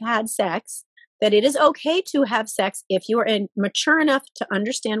before they've had sex that it is okay to have sex if you are mature enough to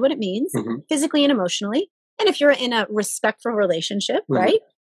understand what it means physically and emotionally. And if you're in a respectful relationship, right?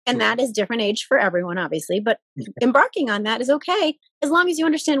 And that is different age for everyone, obviously, but embarking on that is okay as long as you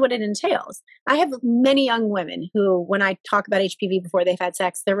understand what it entails. I have many young women who, when I talk about HPV before they've had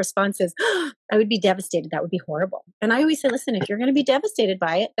sex, their response is, I would be devastated. That would be horrible. And I always say, listen, if you're going to be devastated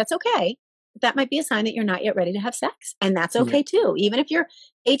by it, that's okay. That might be a sign that you're not yet ready to have sex. And that's okay too. Even if you're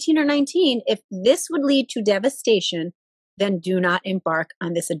 18 or 19, if this would lead to devastation, then do not embark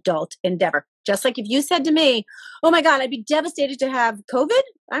on this adult endeavor. Just like if you said to me, oh my God, I'd be devastated to have COVID,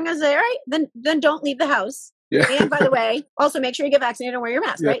 I'm going to say, all right, then don't leave the house. And by the way, also make sure you get vaccinated and wear your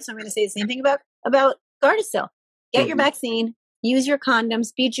mask, right? So I'm going to say the same thing about Gardasil. Get your vaccine, use your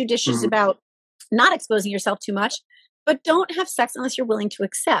condoms, be judicious about not exposing yourself too much, but don't have sex unless you're willing to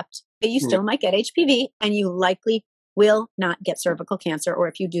accept that you still might get HPV and you likely will not get cervical cancer, or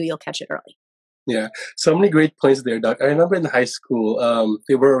if you do, you'll catch it early. Yeah, so many great points there, Doc. I remember in high school,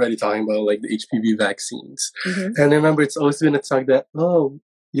 they were already talking about like the HPV vaccines. And I remember it's always been a talk that, oh,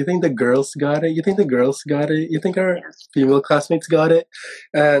 you think the girls got it? You think the girls got it? You think our female classmates got it?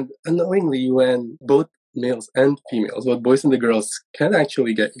 And unknowingly, when both males and females, both boys and the girls, can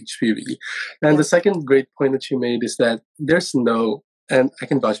actually get HPV. And the second great point that you made is that there's no, and I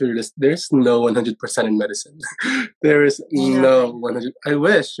can vouch for this, there's no 100% in medicine. There is no 100. I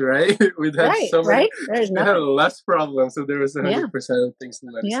wish, right? We'd have so many, There's we had less problems if there was 100% of things in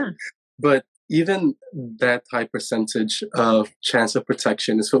medicine. But even that high percentage of chance of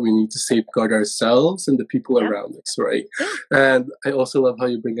protection is what we need to safeguard ourselves and the people around us, right? And I also love how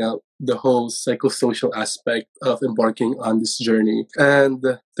you bring out the whole psychosocial aspect of embarking on this journey. And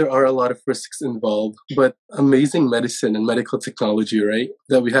there are a lot of risks involved, but amazing medicine and medical technology, right?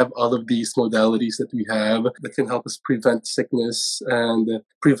 That we have all of these modalities that we have that can help us prevent sickness and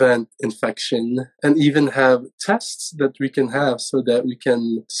prevent infection, and even have tests that we can have so that we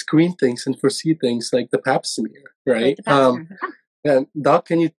can screen things and foresee things like the pap smear, right? And Doc,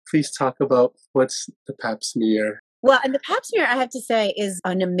 can you please talk about what's the pap smear? Well, and the pap smear, I have to say, is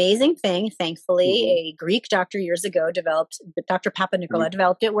an amazing thing. Thankfully, a Greek doctor years ago Dr. Papanikolaou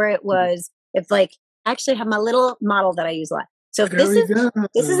developed it, where it's like, I actually have my little model that I use a lot. So this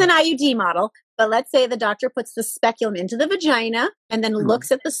is an IUD model, but let's say the doctor puts the speculum into the vagina and then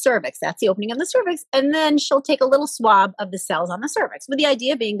looks at the cervix. That's the opening of the cervix. And then she'll take a little swab of the cells on the cervix, with the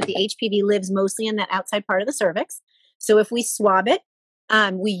idea being that the HPV lives mostly in that outside part of the cervix. So if we swab it,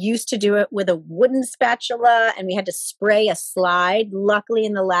 we used to do it with a wooden spatula, and we had to spray a slide. Luckily,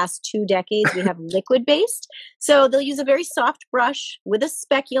 in the last 2 decades, we have liquid-based. So they'll use a very soft brush with a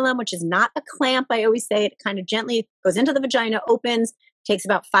speculum, which is not a clamp. I always say it kind of gently goes into the vagina, opens, takes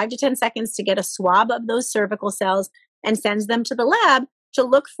about 5 to 10 seconds to get a swab of those cervical cells, and sends them to the lab. to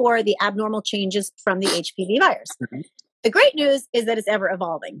look for the abnormal changes from the HPV virus. The great news is that it's ever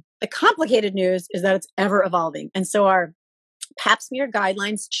evolving. The complicated news is that it's ever evolving. And so our pap smear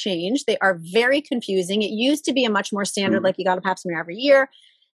guidelines change. They are very confusing. It used to be a much more standard, like you got a pap smear every year.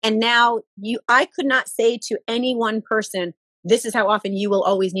 And now I could not say to any one person, this is how often you will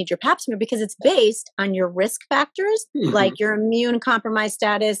always need your pap smear, because it's based on your risk factors, like your immune compromised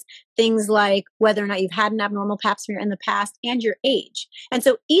status, things like whether or not you've had an abnormal pap smear in the past, and your age. And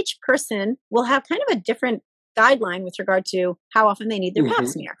so each person will have kind of a different guideline with regard to how often they need their pap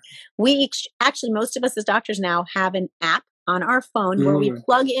smear. Actually, most of us as doctors now have an app on our phone where we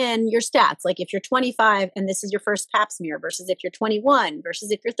plug in your stats. Like if you're 25 and this is your first pap smear versus if you're 21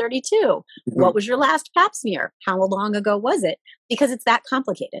 versus if you're 32, what was your last pap smear? How long ago was it? Because it's that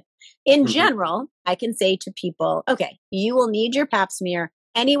complicated. In general, I can say to people, okay, you will need your pap smear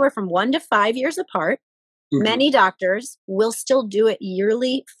anywhere from 1 to 5 years apart. Many doctors will still do it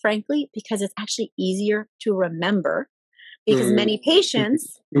yearly, frankly, because it's actually easier to remember. Because many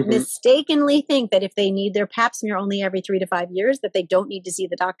patients mistakenly think that if they need their pap smear only every 3 to 5 years, that they don't need to see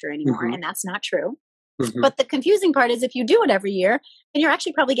the doctor anymore. And that's not true. But the confusing part is if you do it every year, then you're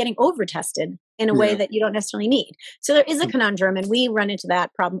actually probably getting over-tested in a way that you don't necessarily need. So there is a conundrum, and we run into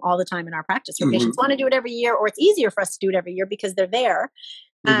that problem all the time in our practice where patients want to do it every year, or it's easier for us to do it every year because they're there.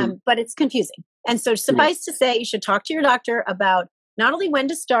 But it's confusing. And so suffice to say, you should talk to your doctor about not only when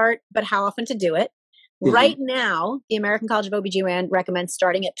to start, but how often to do it. Right now, the American College of OBGYN recommends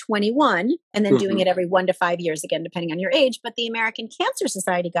starting at 21 and then doing it every 1 to 5 years, again, depending on your age. But the American Cancer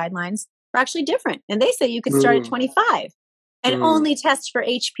Society guidelines are actually different. And they say you could start at 25 and only test for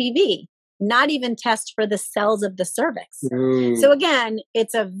HPV, not even test for the cells of the cervix. So again,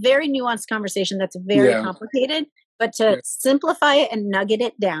 it's a very nuanced conversation that's very complicated. But to simplify it and nugget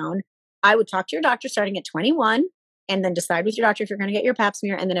it down, I would talk to your doctor starting at 21. And then decide with your doctor if you're going to get your pap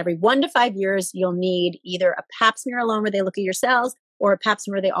smear. And then every 1 to 5 years, you'll need either a pap smear alone where they look at your cells, or a pap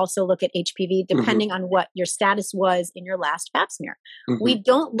smear where they also look at HPV, depending on what your status was in your last pap smear. We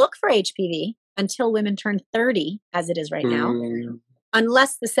don't look for HPV until women turn 30, as it is right now,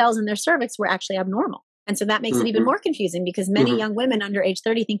 unless the cells in their cervix were actually abnormal. And so that makes it even more confusing because many young women under age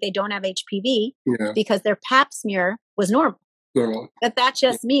 30 think they don't have HPV because their pap smear was normal. But that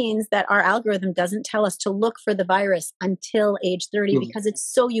just means that our algorithm doesn't tell us to look for the virus until age 30 because it's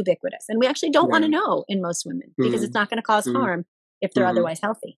so ubiquitous. And we actually don't want to know in most women because it's not going to cause harm if they're otherwise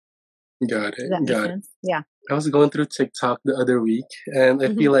healthy. Got it. Does that make sense? Yeah. I was going through TikTok the other week, and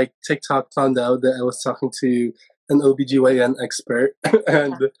I feel like TikTok found out that I was talking to an OBGYN expert,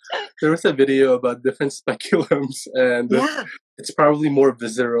 and there was a video about different speculums, and it's probably more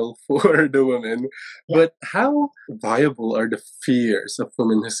visceral for the women. But how viable are the fears of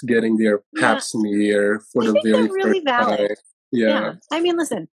women who's getting their pap smear for the very really first valid. time? Yeah. I mean,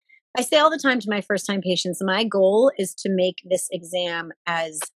 listen, I say all the time to my first-time patients, my goal is to make this exam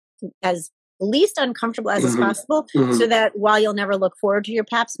as least uncomfortable as is possible, so that while you'll never look forward to your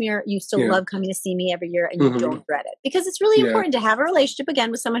pap smear, you still love coming to see me every year and you don't dread it. Because it's really important to have a relationship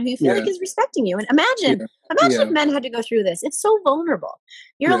again with someone who you feel like is respecting you. And imagine if men had to go through this. It's so vulnerable.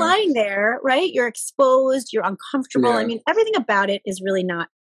 You're lying there, right? You're exposed, you're uncomfortable. I mean, everything about it is really not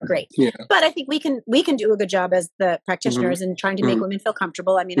great. But I think we can do a good job as the practitioners in trying to make women feel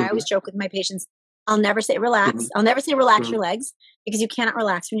comfortable. I mean, I always joke with my patients, I'll never say relax. I'll never say relax your legs, because you cannot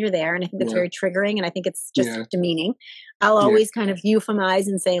relax when you're there. And I think that's very triggering. And I think it's just demeaning. I'll always kind of euphemize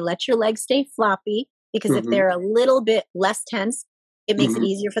and say, let your legs stay floppy, because if they're a little bit less tense, it makes it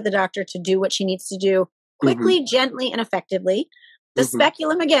easier for the doctor to do what she needs to do quickly, gently, and effectively. The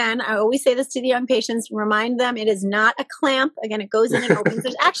speculum, again, I always say this to the young patients, remind them it is not a clamp. Again, it goes in and opens.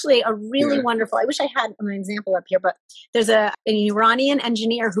 There's actually a really wonderful, I wish I had an example up here, but there's an Iranian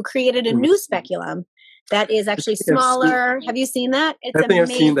engineer who created a new speculum that is actually smaller. Have you seen that? It's I think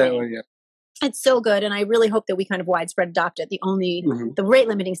amazing. I've seen that one, It's so good. And I really hope that we kind of widespread adopt it. The rate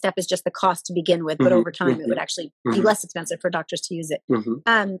limiting step is just the cost to begin with, but over time it would actually be less expensive for doctors to use it. But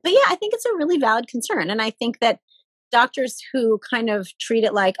yeah, I think it's a really valid concern. And I think that doctors who kind of treat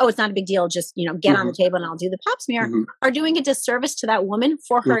it like, oh, it's not a big deal, just, get on the table and I'll do the pap smear, are doing a disservice to that woman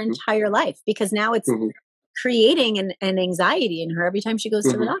for her entire life, because now it's creating an anxiety in her every time she goes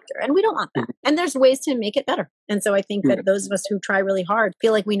to the doctor. And we don't want that. And there's ways to make it better. And so I think that those of us who try really hard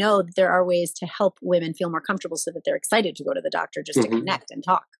feel like we know that there are ways to help women feel more comfortable so that they're excited to go to the doctor just to connect and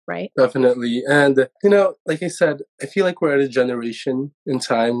talk, right? Definitely. And, like I said, I feel like we're at a generation in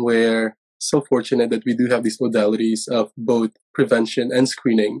time where so fortunate that we do have these modalities of both prevention and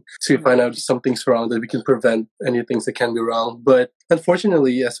screening. So you find out if something's wrong, that we can prevent any things that can be wrong. But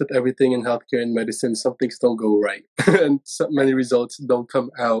unfortunately, as with everything in healthcare and medicine, some things don't go right. And many results don't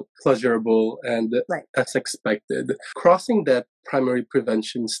come out pleasurable and as expected. Crossing that primary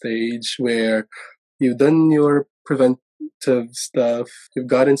prevention stage where you've done your preventive stuff, you've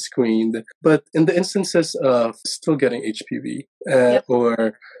gotten screened, but in the instances of still getting HPV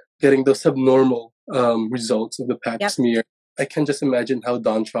or getting those subnormal results of the pap smear, I can just imagine how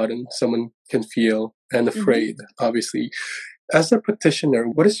downtrodden someone can feel and afraid, obviously. As a practitioner,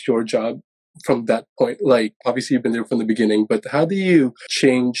 what is your job from that point? Like, obviously you've been there from the beginning, but how do you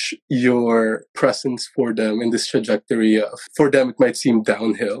change your presence for them in this trajectory of, for them it might seem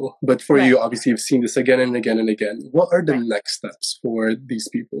downhill, but for you, obviously you've seen this again and again and again. What are the next steps for these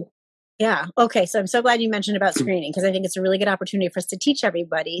people? Yeah. Okay. So I'm so glad you mentioned about screening, because I think it's a really good opportunity for us to teach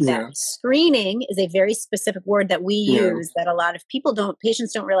everybody that screening is a very specific word that we use that a lot of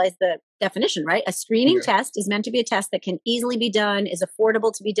patients don't realize the definition, right? A screening test is meant to be a test that can easily be done, is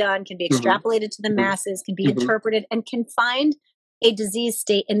affordable to be done, can be extrapolated to the masses, can be interpreted, and can find a disease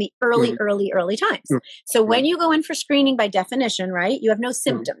state in the early times. So when you go in for screening, by definition, right, you have no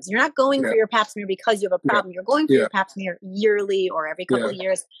symptoms. You're not going for your pap smear because you have a problem. You're going for your pap smear yearly or every couple of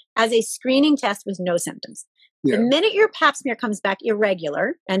years as a screening test with no symptoms. The minute your pap smear comes back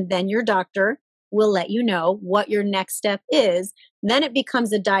irregular, and then your doctor will let you know what your next step is, then it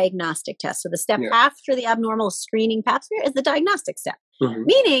becomes a diagnostic test. So the step after the abnormal screening pap smear is the diagnostic step.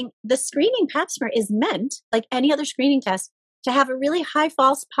 Meaning the screening pap smear is meant, like any other screening test, to have a really high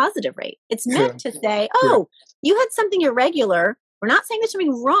false positive rate. It's meant to say, you had something irregular. We're not saying there's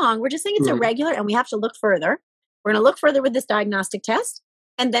something wrong. We're just saying it's irregular and we have to look further. We're going to look further with this diagnostic test,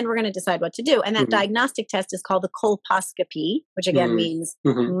 and then we're going to decide what to do. And that diagnostic test is called the colposcopy, which again means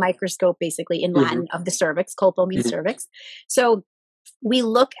microscope, basically in Latin, of the cervix. Colpo means cervix. So we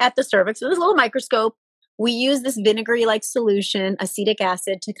look at the cervix with this little microscope. We use this vinegary-like solution, acetic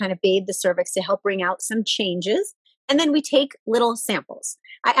acid, to kind of bathe the cervix to help bring out some changes. And then we take little samples.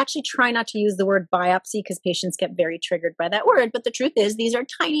 I actually try not to use the word biopsy because patients get very triggered by that word. But the truth is, these are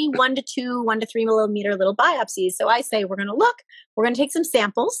tiny 1 to 3 millimeter little biopsies. So I say, we're going to take some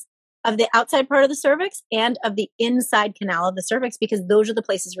samples of the outside part of the cervix and of the inside canal of the cervix, because those are the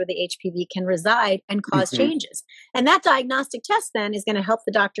places where the HPV can reside and cause changes. And that diagnostic test then is going to help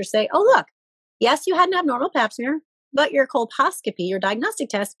the doctor say, oh, look, yes, you had an abnormal pap smear, but your colposcopy, your diagnostic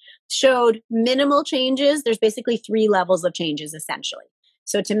test, showed minimal changes. There's basically 3 levels of changes, essentially.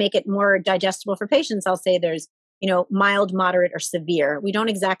 So to make it more digestible for patients, I'll say there's, mild, moderate, or severe. We don't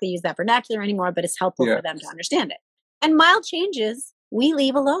exactly use that vernacular anymore, but it's helpful for them to understand it. And mild changes, we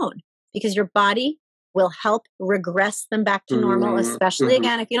leave alone, because your body will help regress them back to normal, especially,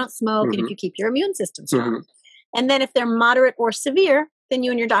 again, if you don't smoke and if you keep your immune system strong. And then if they're moderate or severe, then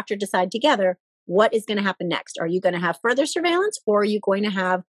you and your doctor decide together, what is going to happen next? Are you going to have further surveillance, or are you going to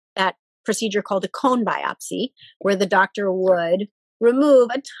have that procedure called a cone biopsy, where the doctor would remove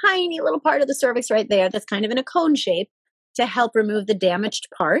a tiny little part of the cervix right there that's kind of in a cone shape to help remove the damaged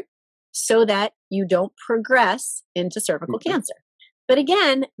part so that you don't progress into cervical cancer? But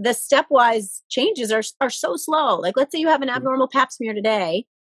again, the stepwise changes are so slow. Like, let's say you have an abnormal pap smear today.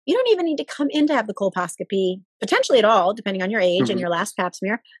 You don't even need to come in to have the colposcopy, potentially at all, depending on your age and your last pap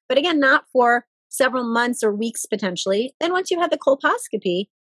smear. But again, not for several months or weeks potentially. Then once you have the colposcopy,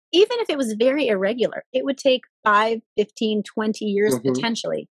 even if it was very irregular, it would take 5, 15, 20 years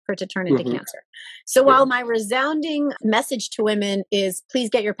potentially for it to turn into cancer. So while my resounding message to women is, please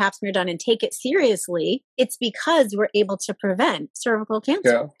get your pap smear done and take it seriously, it's because we're able to prevent cervical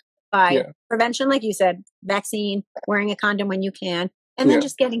cancer by prevention, like you said, vaccine, wearing a condom when you can, and then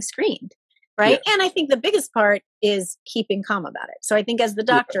just getting screened. Right. And I think the biggest part is keeping calm about it. So I think as the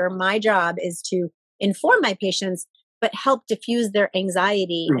doctor, my job is to inform my patients, but help diffuse their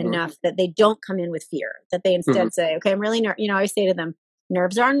anxiety enough that they don't come in with fear, that they instead say, okay, I'm really, I always say to them,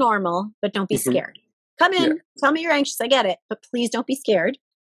 nerves are normal, but don't be scared. Come in, tell me you're anxious. I get it, but please don't be scared,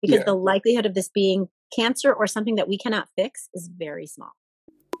 because the likelihood of this being cancer or something that we cannot fix is very small.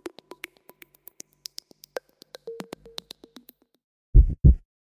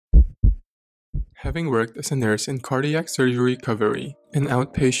 Having worked as a nurse in cardiac surgery recovery and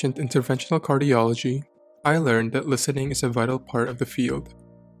outpatient interventional cardiology, I learned that listening is a vital part of the field.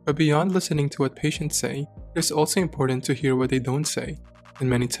 But beyond listening to what patients say, it's also important to hear what they don't say. And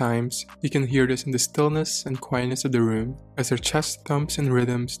many times, you can hear this in the stillness and quietness of the room, as their chest thumps in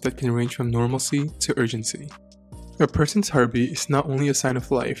rhythms that can range from normalcy to urgency. A person's heartbeat is not only a sign of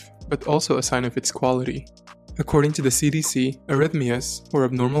life, but also a sign of its quality. According to the CDC, arrhythmias, or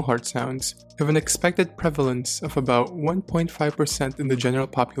abnormal heart sounds, have an expected prevalence of about 1.5% in the general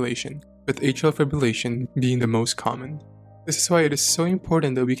population, with atrial fibrillation being the most common. This is why it is so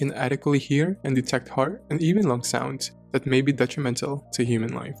important that we can adequately hear and detect heart and even lung sounds that may be detrimental to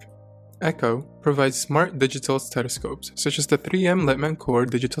human life. Echo provides smart digital stethoscopes, such as the 3M Littman Core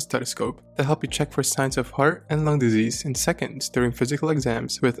digital stethoscope, that help you check for signs of heart and lung disease in seconds during physical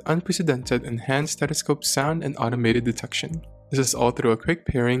exams with unprecedented enhanced stethoscope sound and automated detection. This is all through a quick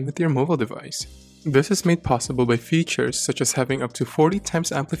pairing with your mobile device. This is made possible by features such as having up to 40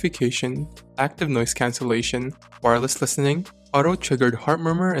 times amplification, active noise cancellation, wireless listening, auto-triggered heart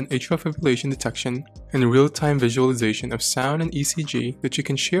murmur and atrial fibrillation detection, and real-time visualization of sound and ECG that you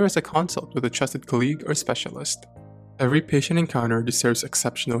can share as a consult with a trusted colleague or specialist. Every patient encounter deserves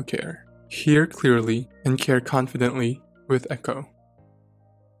exceptional care. Hear clearly and care confidently with Echo.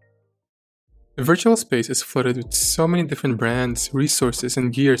 The virtual space is flooded with so many different brands, resources,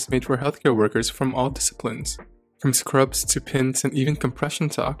 and gears made for healthcare workers from all disciplines. From scrubs to pins and even compression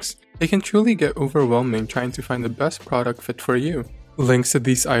socks, it can truly get overwhelming trying to find the best product fit for you. Links to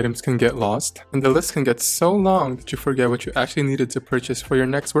these items can get lost, and the list can get so long that you forget what you actually needed to purchase for your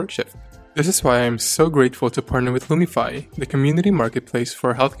next work shift. This is why I am so grateful to partner with Lumify, the community marketplace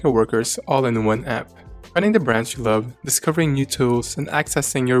for healthcare workers all in one app. Finding the brands you love, discovering new tools, and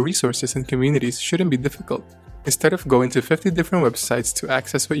accessing your resources and communities shouldn't be difficult. Instead of going to 50 different websites to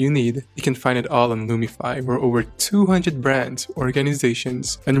access what you need, you can find it all on Lumify, where over 200 brands,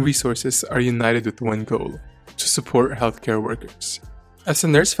 organizations, and resources are united with one goal: to support healthcare workers. As a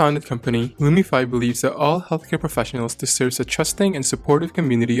nurse-founded company, Lumify believes that all healthcare professionals deserve a trusting and supportive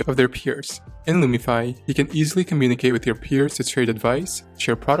community of their peers. In Lumify, you can easily communicate with your peers to trade advice,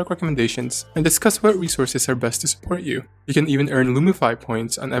 share product recommendations, and discuss what resources are best to support you. You can even earn Lumify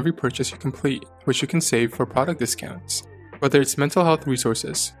points on every purchase you complete, which you can save for product discounts. Whether it's mental health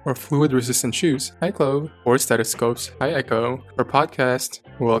resources, or fluid-resistant shoes, hi Clove, or stethoscopes, hi Echo, or podcast,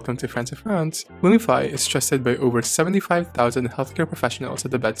 welcome to Friends of France, Lumify is trusted by over 75,000 healthcare professionals at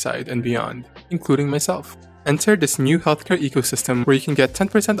the bedside and beyond, including myself. Enter this new healthcare ecosystem where you can get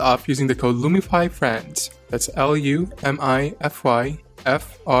 10% off using the code LumifyFriends, that's LUMIFYFRANZ,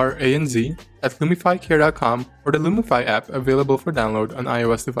 at lumifycare.com or the Lumify app available for download on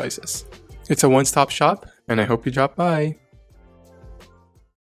iOS devices. It's a one-stop shop, and I hope you drop by.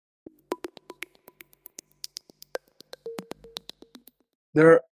 There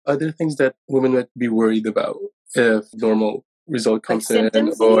are other things that women might be worried about if normal result comes in,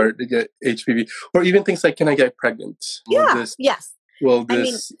 or they get HPV, or even things like, can I get pregnant? Yes. Will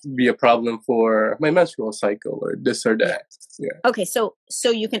this be a problem for my menstrual cycle, or this or that? Yeah. Okay, so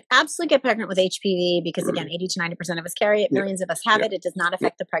you can absolutely get pregnant with HPV because, again, 80 to 90% of us carry it. Millions of us have it. It does not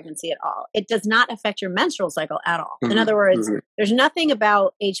affect the pregnancy at all. It does not affect your menstrual cycle at all. In other words, there's nothing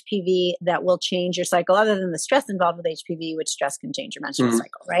about HPV that will change your cycle other than the stress involved with HPV, which stress can change your menstrual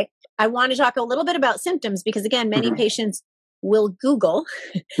cycle, right? I want to talk a little bit about symptoms because, again, many patients will Google.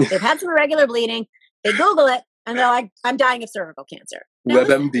 They've had some irregular bleeding. They Google it. And they're like, I'm dying of cervical cancer. Now,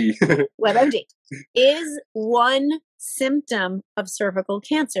 WebMD. Is one symptom of cervical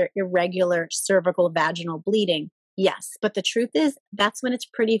cancer irregular cervical vaginal bleeding? Yes. But the truth is, that's when it's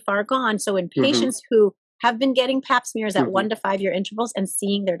pretty far gone. So in patients who have been getting pap smears at 1 to 5 year intervals and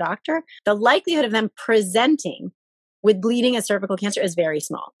seeing their doctor, the likelihood of them presenting with bleeding as cervical cancer is very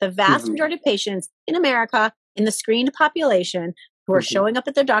small. The vast majority of patients in America, in the screened population, who are showing up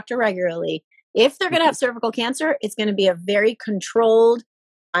at their doctor regularly, if they're going to have cervical cancer, it's going to be a very controlled,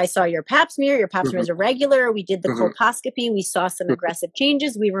 I saw your pap smear is irregular, we did the colposcopy, we saw some aggressive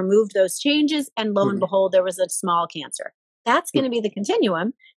changes, we removed those changes, and lo and behold, there was a small cancer. That's going to be the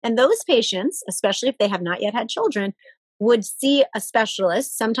continuum. And those patients, especially if they have not yet had children, would see a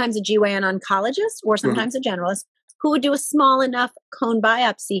specialist, sometimes a GYN oncologist or sometimes a generalist, who would do a small enough cone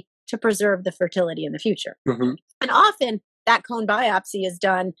biopsy to preserve the fertility in the future. And often, that cone biopsy is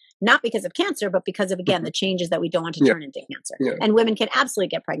done not because of cancer, but because of, again, the changes that we don't want to turn into cancer. And women can absolutely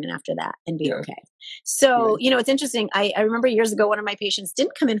get pregnant after that and be okay. So, it's interesting. I remember years ago, one of my patients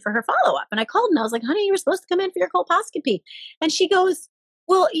didn't come in for her follow-up. And I called and I was like, honey, you were supposed to come in for your colposcopy. And she goes,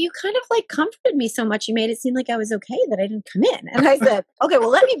 well, you kind of like comforted me so much. You made it seem like I was okay that I didn't come in. And I said, okay, well,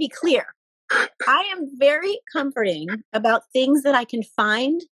 let me be clear. I am very comforting about things that I can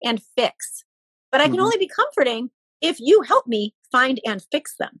find and fix. But I can only be comforting if you help me find and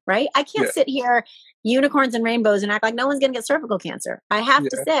fix them, right? I can't sit here, unicorns and rainbows, and act like no one's going to get cervical cancer. I have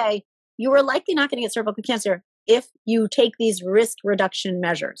to say, you are likely not going to get cervical cancer if you take these risk reduction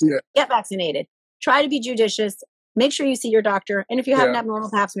measures. Get vaccinated. Try to be judicious. Make sure you see your doctor. And if you have an abnormal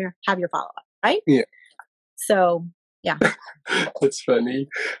pap smear, have your follow-up, right? So, yeah. That's funny.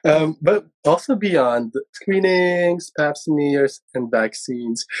 But also beyond screenings, pap smears, and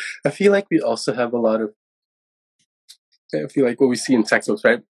vaccines, I feel like we also have a lot of, I feel like what we see in textbooks,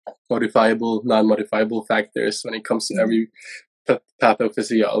 right? Modifiable, non-modifiable factors when it comes to every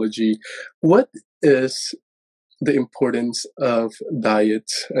pathophysiology. What is the importance of diet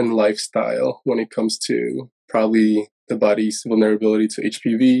and lifestyle when it comes to probably the body's vulnerability to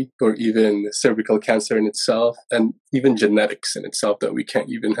HPV or even cervical cancer in itself, and even genetics in itself that we can't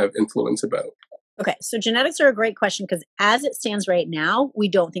even have influence about? Okay, so genetics are a great question because as it stands right now, we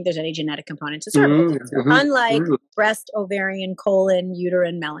don't think there's any genetic component to cervical cancer. Unlike breast, ovarian, colon,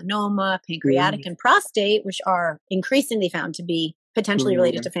 uterine, melanoma, pancreatic, and prostate, which are increasingly found to be potentially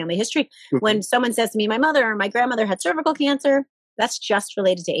related to family history. When someone says to me, my mother or my grandmother had cervical cancer, that's just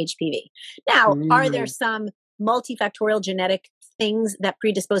related to HPV. Now, are there some multifactorial genetic things that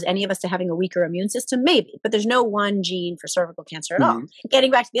predispose any of us to having a weaker immune system? Maybe, but there's no one gene for cervical cancer at all.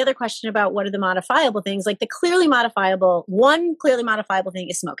 Getting back to the other question about what are the modifiable things, like one clearly modifiable thing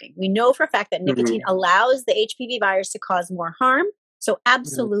is smoking. We know for a fact that nicotine allows the HPV virus to cause more harm. So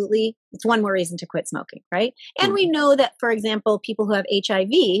absolutely, it's one more reason to quit smoking, right? And we know that, for example, people who have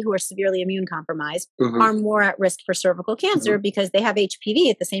HIV, who are severely immune compromised, are more at risk for cervical cancer because they have HPV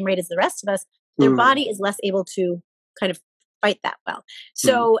at the same rate as the rest of us. Their body is less able to kind of fight that well.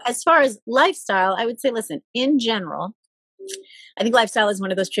 So as far as lifestyle, I would say, listen, in general, I think lifestyle is one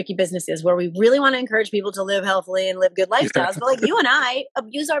of those tricky businesses where we really want to encourage people to live healthily and live good lifestyles. But like you and I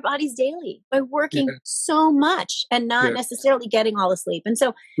abuse our bodies daily by working so much and not necessarily getting all the sleep. And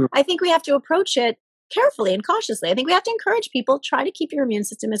so I think we have to approach it carefully and cautiously. I think we have to encourage people, try to keep your immune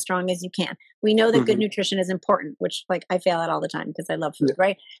system as strong as you can. We know that good nutrition is important, which like I fail at all the time because I love food,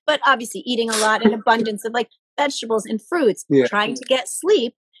 right? But obviously eating a lot in abundance of like vegetables and fruits, trying to get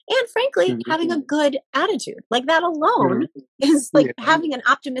sleep, and frankly, having a good attitude. Like that alone is like having an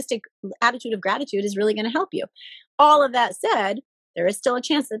optimistic attitude of gratitude is really going to help you. All of that said, there is still a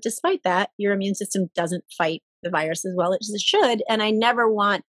chance that despite that, your immune system doesn't fight the virus as well as it should. And I never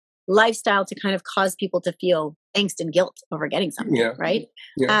want lifestyle to kind of cause people to feel angst and guilt over getting something, right?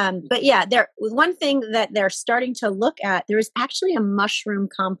 But yeah, there one thing that they're starting to look at, there is actually a mushroom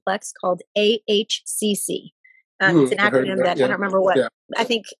complex called AHCC. It's an acronym that I don't remember what. I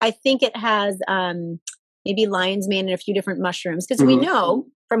think it has maybe lion's mane and a few different mushrooms because we know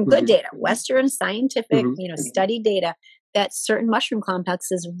from good data, Western scientific, studied data, that certain mushroom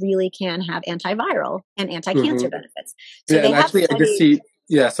complexes really can have antiviral and anti-cancer benefits. So they have actually, I just see.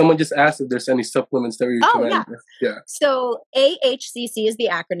 Yeah, someone just asked if there's any supplements that we recommend. So AHCC is the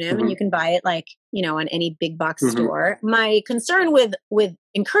acronym, and you can buy it like, on any big box store. My concern with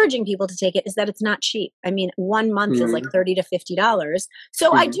encouraging people to take it is that it's not cheap. I mean, 1 month is like $30 to $50.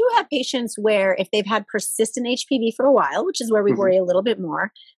 So I do have patients where if they've had persistent HPV for a while, which is where we worry a little bit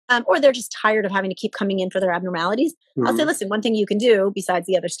more, or they're just tired of having to keep coming in for their abnormalities, I'll say, listen, one thing you can do besides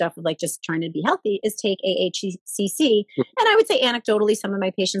the other stuff of like just trying to be healthy is take AHCC. And I would say anecdotally, some of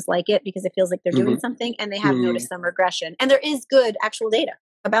my patients like it because it feels like they're doing something and they have noticed some regression. And there is good actual data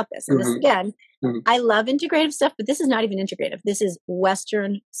about this. And this, again, I love integrative stuff, but this is not even integrative. This is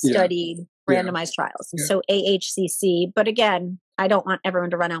Western studied randomized trials. So AHCC, but again, I don't want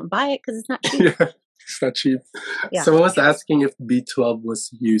everyone to run out and buy it because it's not cheap. It's not cheap. Someone was asking if B12 was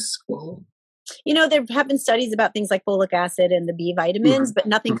useful. There have been studies about things like folic acid and the B vitamins, but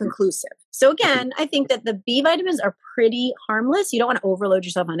nothing conclusive. So again, I think that the B vitamins are pretty harmless. You don't want to overload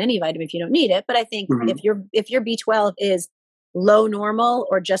yourself on any vitamin if you don't need it. But I think if your B12 is low normal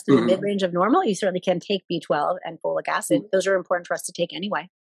or just in the mid-range of normal, you certainly can take B12 and folic acid. Those are important for us to take anyway.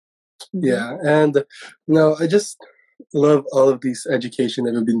 Yeah. And I just love all of these education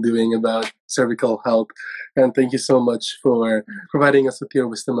that we've been doing about cervical health. And thank you so much for providing us with your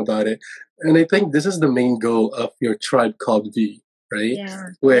wisdom about it. And I think this is the main goal of your tribe called V, right? Yeah.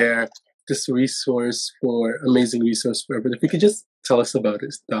 Where this amazing resource for everyone. If you could just tell us about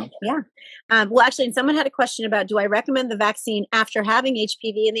it, Doc. Yeah. Well, actually, and someone had a question about, do I recommend the vaccine after having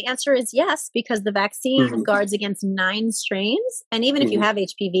HPV? And the answer is yes, because the vaccine guards against 9 strains. And even if you have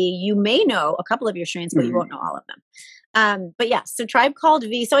HPV, you may know a couple of your strains, but you won't know all of them. But yeah, so Tribe Called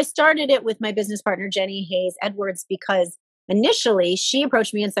V. So I started it with my business partner, Jenny Hayes Edwards, because initially she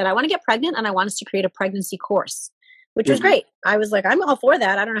approached me and said, I want to get pregnant and I want us to create a pregnancy course, which was great. I was like, I'm all for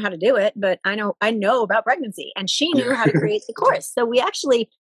that. I don't know how to do it, but I know about pregnancy. And she knew how to create the course. So we actually,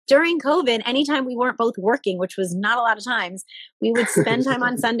 during COVID, anytime we weren't both working, which was not a lot of times, we would spend time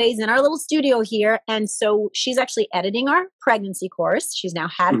on Sundays in our little studio here. And so she's actually editing our pregnancy course. She's now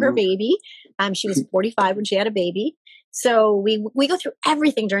had her baby. She was 45 when she had a baby. So we go through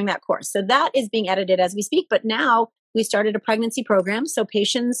everything during that course. So that is being edited as we speak. But now we started a pregnancy program. So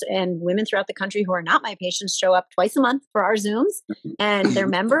patients and women throughout the country who are not my patients show up twice a month for our Zooms, and they're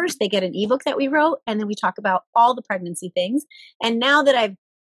members. They get an ebook that we wrote, and then we talk about all the pregnancy things. And now that I've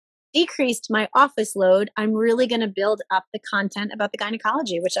decreased my office load, I'm really going to build up the content about the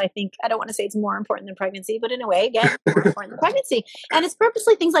gynecology, which I think, I don't want to say it's more important than pregnancy, but in a way, again, more important than pregnancy. And it's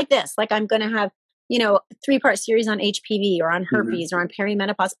purposely things like this. Like I'm going to have, a 3-part series on HPV or on herpes or on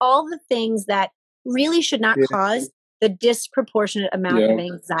perimenopause, all the things that really should not cause the disproportionate amount of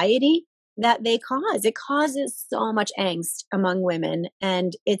anxiety that they cause. It causes so much angst among women,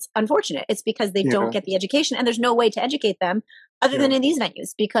 and it's unfortunate. It's because they don't get the education, and there's no way to educate them other than in these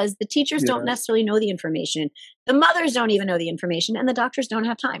venues, because the teachers don't necessarily know the information. The mothers don't even know the information, and the doctors don't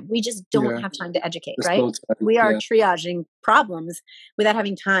have time. We just don't have time to educate, right? We are triaging problems without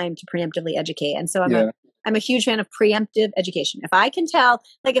having time to preemptively educate. And so I'm a huge fan of preemptive education. If I can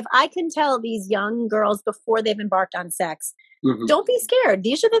tell these young girls before they've embarked on sex, don't be scared.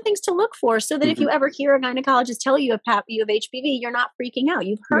 These are the things to look for, so that if you ever hear a gynecologist tell you you have HPV, you're not freaking out.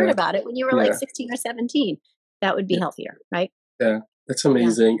 You've heard about it when you were like 16 or 17. That would be healthier, right? Yeah, that's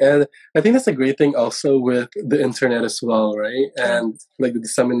amazing. And I think that's a great thing also with the internet as well, right? And like the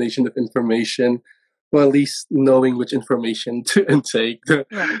dissemination of information, well, at least knowing which information to intake,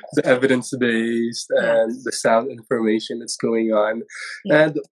 the evidence-based and the sound information that's going on.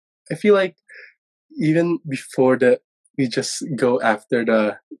 And I feel like even before we just go after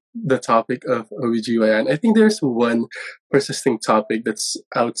the topic of OBGYN, I think there's one persisting topic that's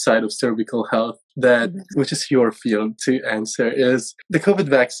outside of cervical health which is your field to answer, is the COVID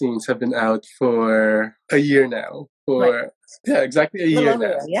vaccines have been out for a year now. Exactly a year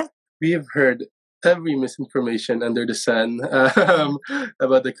now. We have heard every misinformation under the sun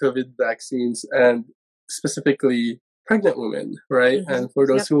about the COVID vaccines, and specifically pregnant women, right? And for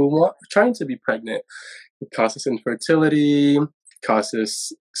those who are trying to be pregnant, it causes infertility,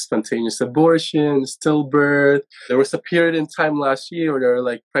 causes spontaneous abortion, stillbirth. There was a period in time last year where there were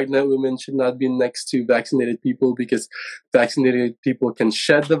like pregnant women should not be next to vaccinated people because vaccinated people can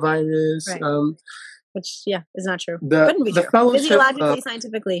shed the virus. Which is not true. Couldn't be true. Physiologically,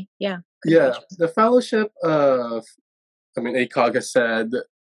 scientifically, the fellowship of, ACOG has said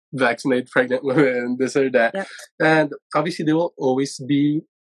vaccinate pregnant women, this or that. And obviously there will always be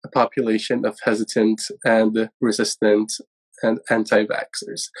a population of hesitant and resistant and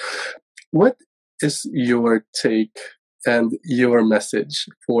anti-vaxxers. What is your take and your message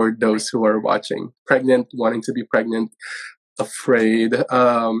for those who are watching, pregnant, wanting to be pregnant, afraid?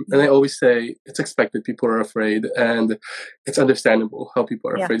 And I always say it's expected. People are afraid, and it's understandable how people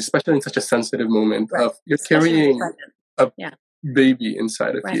are afraid, especially in such a sensitive moment of you're carrying a baby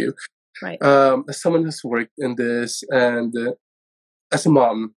inside of you. As someone who's worked in this, and as a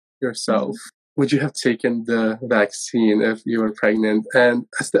mom yourself, would you have taken the vaccine if you were pregnant? And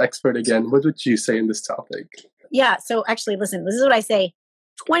as the expert again, what would you say in this topic? Yeah. So actually, listen, this is what I say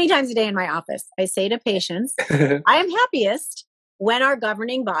 20 times a day in my office. I say to patients, I am happiest when our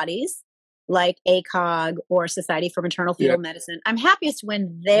governing bodies like ACOG or Society for Maternal Fetal Medicine, I'm happiest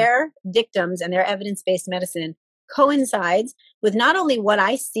when their dictums and their evidence-based medicine coincides with not only what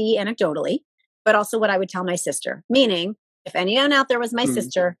I see anecdotally, but also what I would tell my sister. Meaning, if anyone out there was my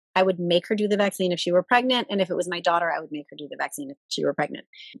sister, I would make her do the vaccine if she were pregnant. And if it was my daughter, I would make her do the vaccine if she were pregnant.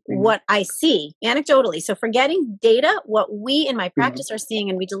 What I see anecdotally, so forgetting data, what we in my practice are seeing,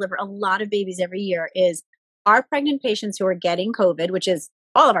 and we deliver a lot of babies every year, is our pregnant patients who are getting COVID, which is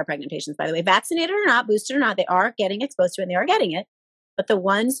all of our pregnant patients, by the way, vaccinated or not, boosted or not, they are getting exposed to it and they are getting it. But the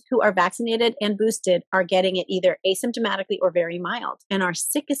ones who are vaccinated and boosted are getting it either asymptomatically or very mild. And our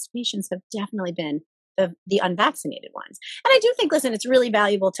sickest patients have definitely been the unvaccinated ones. And I do think, listen, it's really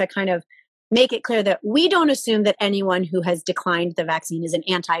valuable to kind of make it clear that we don't assume that anyone who has declined the vaccine is an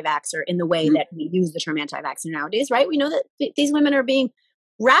anti-vaxxer in the way that we use the term anti-vaxxer nowadays, right? We know that these women are being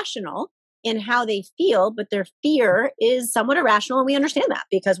rational in how they feel, but their fear is somewhat irrational. And we understand that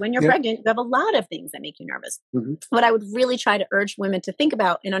because when you're pregnant, you have a lot of things that make you nervous. What I would really try to urge women to think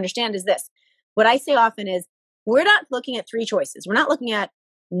about and understand is this. What I say often is we're not looking at three choices. We're not looking at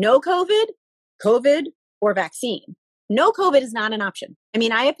no COVID, COVID, or vaccine. No COVID is not an option. I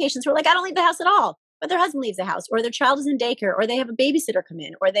mean, I have patients who are like, I don't leave the house at all, but their husband leaves the house, or their child is in daycare, or they have a babysitter come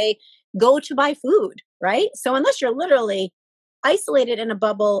in, or they go to buy food, right? So unless you're literally isolated in a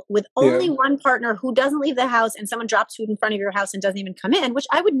bubble with only one partner who doesn't leave the house and someone drops food in front of your house and doesn't even come in, which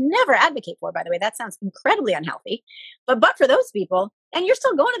I would never advocate for, by the way, that sounds incredibly unhealthy. But for those people, and you're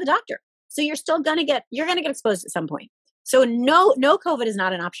still going to the doctor. So you're going to get exposed at some point. So no COVID is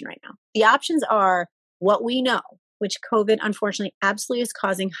not an option right now. The options are what we know. which COVID unfortunately absolutely is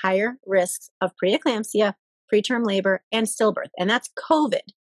causing higher risks of preeclampsia, preterm labor, and stillbirth. And that's COVID.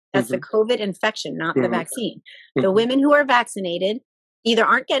 That's the COVID infection, not the vaccine. The women who are vaccinated either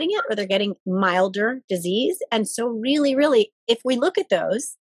aren't getting it or they're getting milder disease. And so really, really, if we look at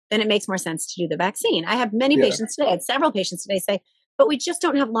those, then it makes more sense to do the vaccine. I have many patients today, I had several patients today say, but we just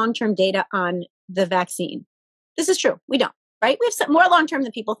don't have long-term data on the vaccine. This is true. We don't, right? We have some more long-term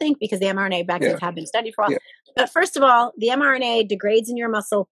than people think because the mRNA vaccines have been studied for a while. But first of all, the mRNA degrades in your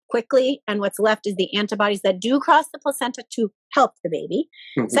muscle quickly, and what's left is the antibodies that do cross the placenta to help the baby.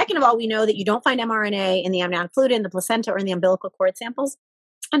 Second of all, we know that you don't find mRNA in the amniotic fluid, in the placenta, or in the umbilical cord samples.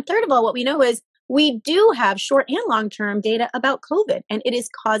 And third of all, what we know is we do have short and long-term data about COVID, and it is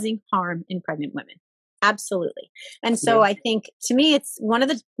causing harm in pregnant women. Absolutely. And so I think, to me, it's one of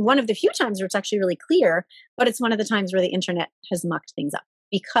the few times where it's actually really clear, but it's one of the times where the internet has mucked things up.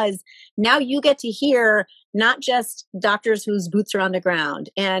 Because now you get to hear not just doctors whose boots are on the ground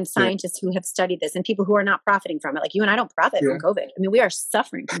and scientists who have studied this and people who are not profiting from it. Like you and I don't profit from COVID. I mean, we are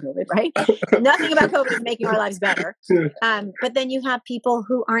suffering from COVID, right? Nothing about COVID is making our lives better. But then you have people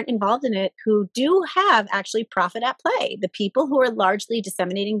who aren't involved in it who do have actually profit at play. The people who are largely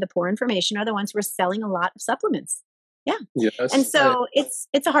disseminating the poor information are the ones who are selling a lot of supplements. Yeah. Yes. And so it's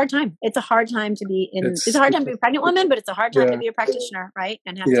a hard time. It's a hard time to be it's a hard time to be a pregnant woman, but it's a hard time to be a practitioner, right?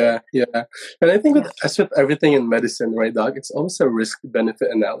 And have to. And I think as with everything in medicine, right, Doc, it's always a risk benefit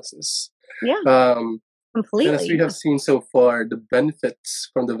analysis. Completely. And as we have seen so far, the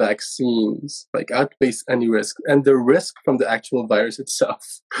benefits from the vaccines like outweighs any risk, and the risk from the actual virus itself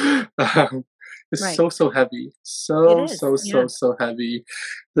is so heavy, so heavy.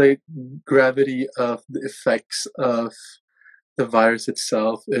 The gravity of the effects of the virus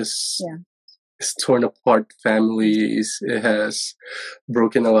itself is torn apart families. It has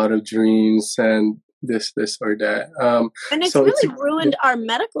broken a lot of dreams and this or that. And it's really ruined our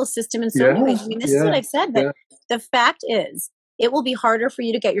medical system in so many ways. I mean, this is what I've said, that the fact is, it will be harder for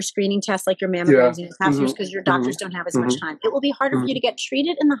you to get your screening tests like your mammograms and your pap smears because your doctors don't have as much time. It will be harder for you to get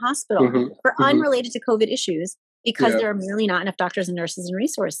treated in the hospital for unrelated to COVID issues because there are merely not enough doctors and nurses and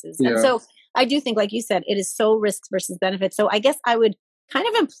resources. And so I do think, like you said, it is so risks versus benefits. So I guess I would kind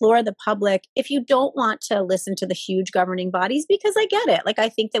of implore the public, if you don't want to listen to the huge governing bodies, because I get it. Like, I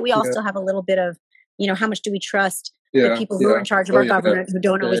think that we all still have a little bit of, how much do we trust the people who are in charge of our government who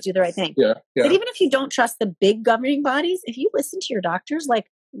don't always do the right thing? But even if you don't trust the big governing bodies, if you listen to your doctors, like,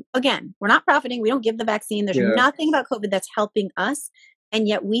 again, we're not profiting. We don't give the vaccine. There's nothing about COVID that's helping us. And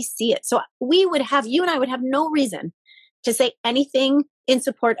yet we see it. So you and I would have no reason to say anything in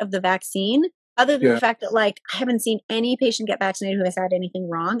support of the vaccine other than the fact that, like, I haven't seen any patient get vaccinated who has had anything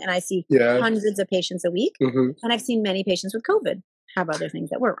wrong. And I see hundreds of patients a week. And I've seen many patients with COVID have other things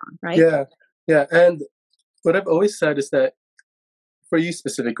that were wrong, right? Yeah. And what I've always said is that for you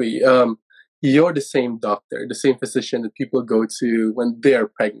specifically, you're the same doctor, the same physician that people go to when they're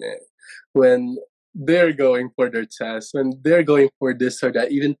pregnant, when they're going for their tests, when they're going for this or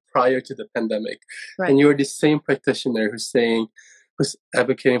that, even prior to the pandemic. And you're the same practitioner who's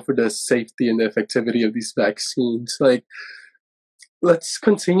advocating for the safety and the effectivity of these vaccines. Like, let's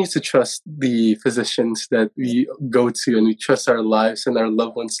continue to trust the physicians that we go to, and we trust our lives and our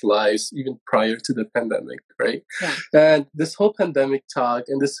loved ones' lives even prior to the pandemic, right? And this whole pandemic talk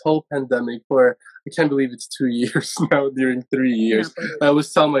and this whole pandemic for, I can't believe it's 2 years now, during 3 years. I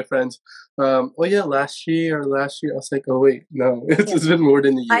always tell my friends, last year. I was like, oh wait, no, it's been more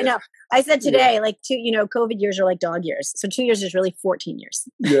than a year. I know. I said today, like, COVID years are like dog years. So 2 years is really 14 years.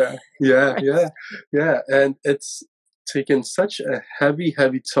 And it's taken such a heavy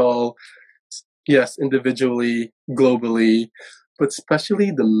toll, individually, globally, but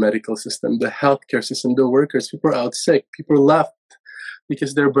especially the medical system, the healthcare system, the workers. People are out sick, people left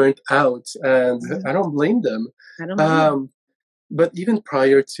because they're burnt out, and I don't blame them. But even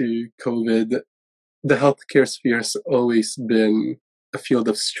prior to COVID, the healthcare sphere has always been a field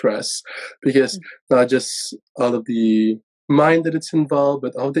of stress, because not just all of the mind that it's involved,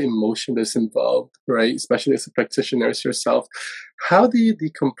 but all the emotion that's involved, right? Especially as a practitioner as yourself. How do you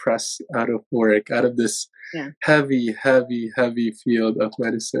decompress out of work, out of this heavy field of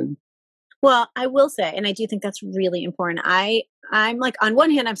medicine? Well, I will say, and I do think that's really important. I'm like, on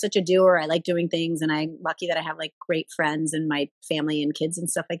one hand, I'm such a doer. I like doing things, and I'm lucky that I have like great friends and my family and kids and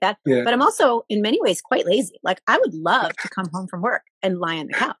stuff like that. But I'm also in many ways quite lazy. Like, I would love to come home from work and lie on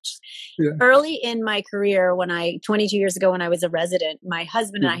the couch. Early in my career, 22 years ago, when I was a resident, my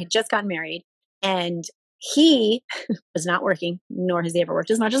husband and I had just gotten married, and he was not working, nor has he ever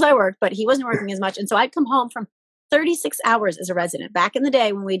worked as much as I worked, but he wasn't working as much. And so I'd come home from 36 hours as a resident back in the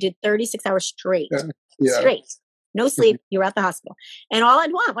day when we did 36 hours straight. no sleep, you were at the hospital. And all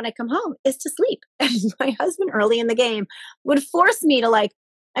I'd want when I come home is to sleep. And my husband early in the game would force me to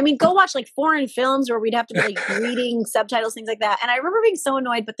go watch like foreign films where we'd have to be like reading subtitles, things like that. And I remember being so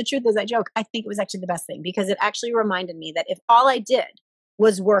annoyed, but the truth is I joke, I think it was actually the best thing because it actually reminded me that if all I did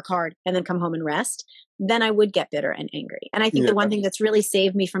was work hard and then come home and rest, then I would get bitter and angry. And I think the one thing that's really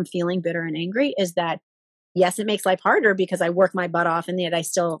saved me from feeling bitter and angry is that, yes, it makes life harder because I work my butt off and yet I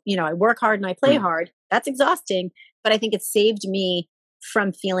still, I work hard and I play hard. That's exhausting. But I think it saved me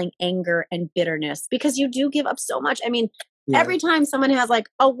from feeling anger and bitterness because you do give up so much. I mean, every time someone has like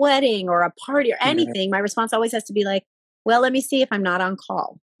a wedding or a party or anything, my response always has to be like, well, let me see if I'm not on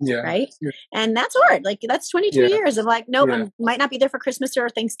call. Right. And that's hard. Like that's 22 years of like, nope, I might not be there for Christmas or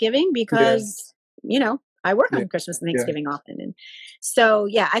Thanksgiving because, I work on Christmas and Thanksgiving often. And so,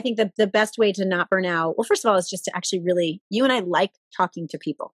 I think that the best way to not burn out, well, first of all, is just to actually really, you and I like talking to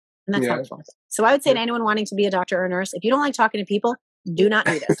people and that's helpful. So I would say to anyone wanting to be a doctor or a nurse, if you don't like talking to people, do not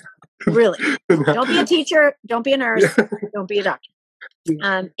do this. Really. Don't be a teacher. Don't be a nurse. Don't be a doctor.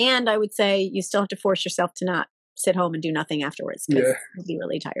 And I would say you still have to force yourself to not sit home and do nothing afterwards because you'll be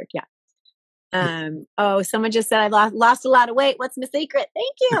really tired. Someone just said I lost a lot of weight. What's my secret?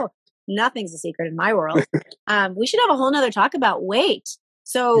 Thank you. Nothing's a secret in my world. We should have a whole nother talk about weight.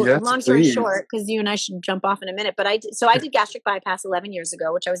 So long story short, because you and I should jump off in a minute, but I did gastric bypass 11 years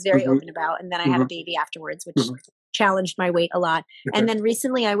ago, which I was very open about. And then I had a baby afterwards, which challenged my weight a lot. And then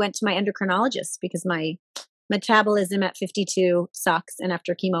recently I went to my endocrinologist because my metabolism at 52 sucks. And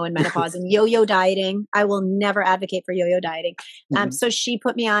after chemo and menopause and yo-yo dieting, I will never advocate for yo-yo dieting. So she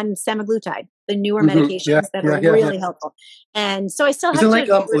put me on semaglutide, the newer medications that are really helpful. And so I still have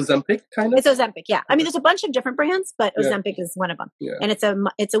Ozempic kind of? It's Ozempic, I mean, there's a bunch of different brands, but Ozempic is one of them. And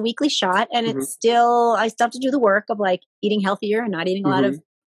it's a weekly shot and I still have to do the work of like eating healthier and not eating a lot of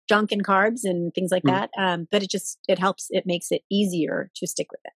junk and carbs and things like that. But it helps, it makes it easier to stick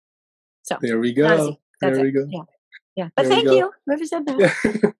with it. So there we go. There we go. Yeah. But thank you, whoever said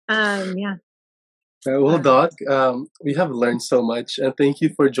that. Well, Doc, we have learned so much, and thank you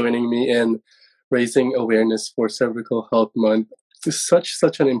for joining me in raising awareness for Cervical Health Month. It's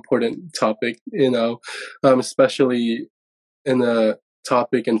such an important topic, especially in a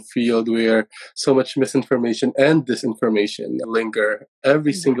topic and field where so much misinformation and disinformation linger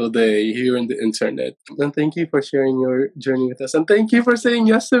every single day here in the internet. And thank you for sharing your journey with us. And thank you for saying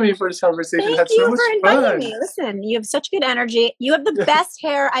yes to me for this conversation. Thank you for inviting me. Listen, you have such good energy. You have the best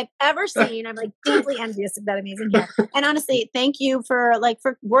hair I've ever seen. I'm like deeply envious of that amazing hair. And honestly, thank you for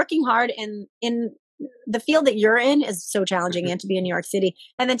working hard in the field that you're in is so challenging, and to be in New York City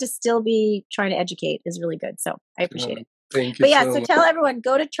and then to still be trying to educate is really good. So I appreciate it. Thank you. But so tell everyone,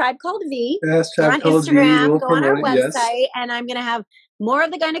 go to Tribe Called V. Yes, We're on Instagram, go on our website, and I'm going to have more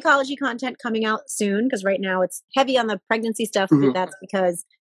of the gynecology content coming out soon because right now it's heavy on the pregnancy stuff, but that's because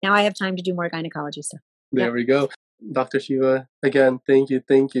now I have time to do more gynecology stuff. There we go. Dr. Shieva, again, thank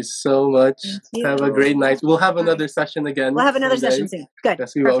you so much. Have a great night. We'll have another session again. We'll have another session soon. Good.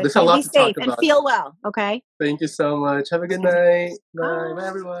 Yes, we will. There's a lot to talk about. And feel well, okay? Thank you so much. Have a good night. Bye. Bye,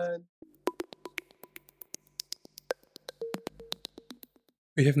 everyone.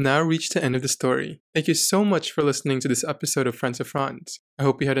 We have now reached the end of the story. Thank you so much for listening to this episode of Friends of Franz. I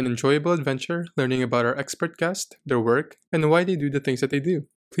hope you had an enjoyable adventure learning about our expert guest, their work, and why they do the things that they do.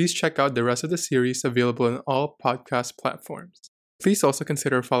 Please check out the rest of the series available on all podcast platforms. Please also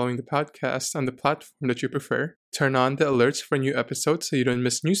consider following the podcast on the platform that you prefer, turn on the alerts for new episodes so you don't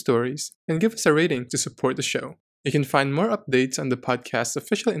miss new stories, and give us a rating to support the show. You can find more updates on the podcast's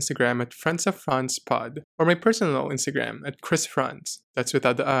official Instagram at Friends of Franz Pod, or my personal Instagram at Chris Franz. That's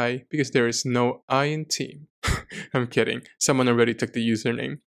without the I, because there is no I in team. I'm kidding. Someone already took the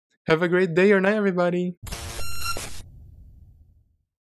username. Have a great day or night, everybody!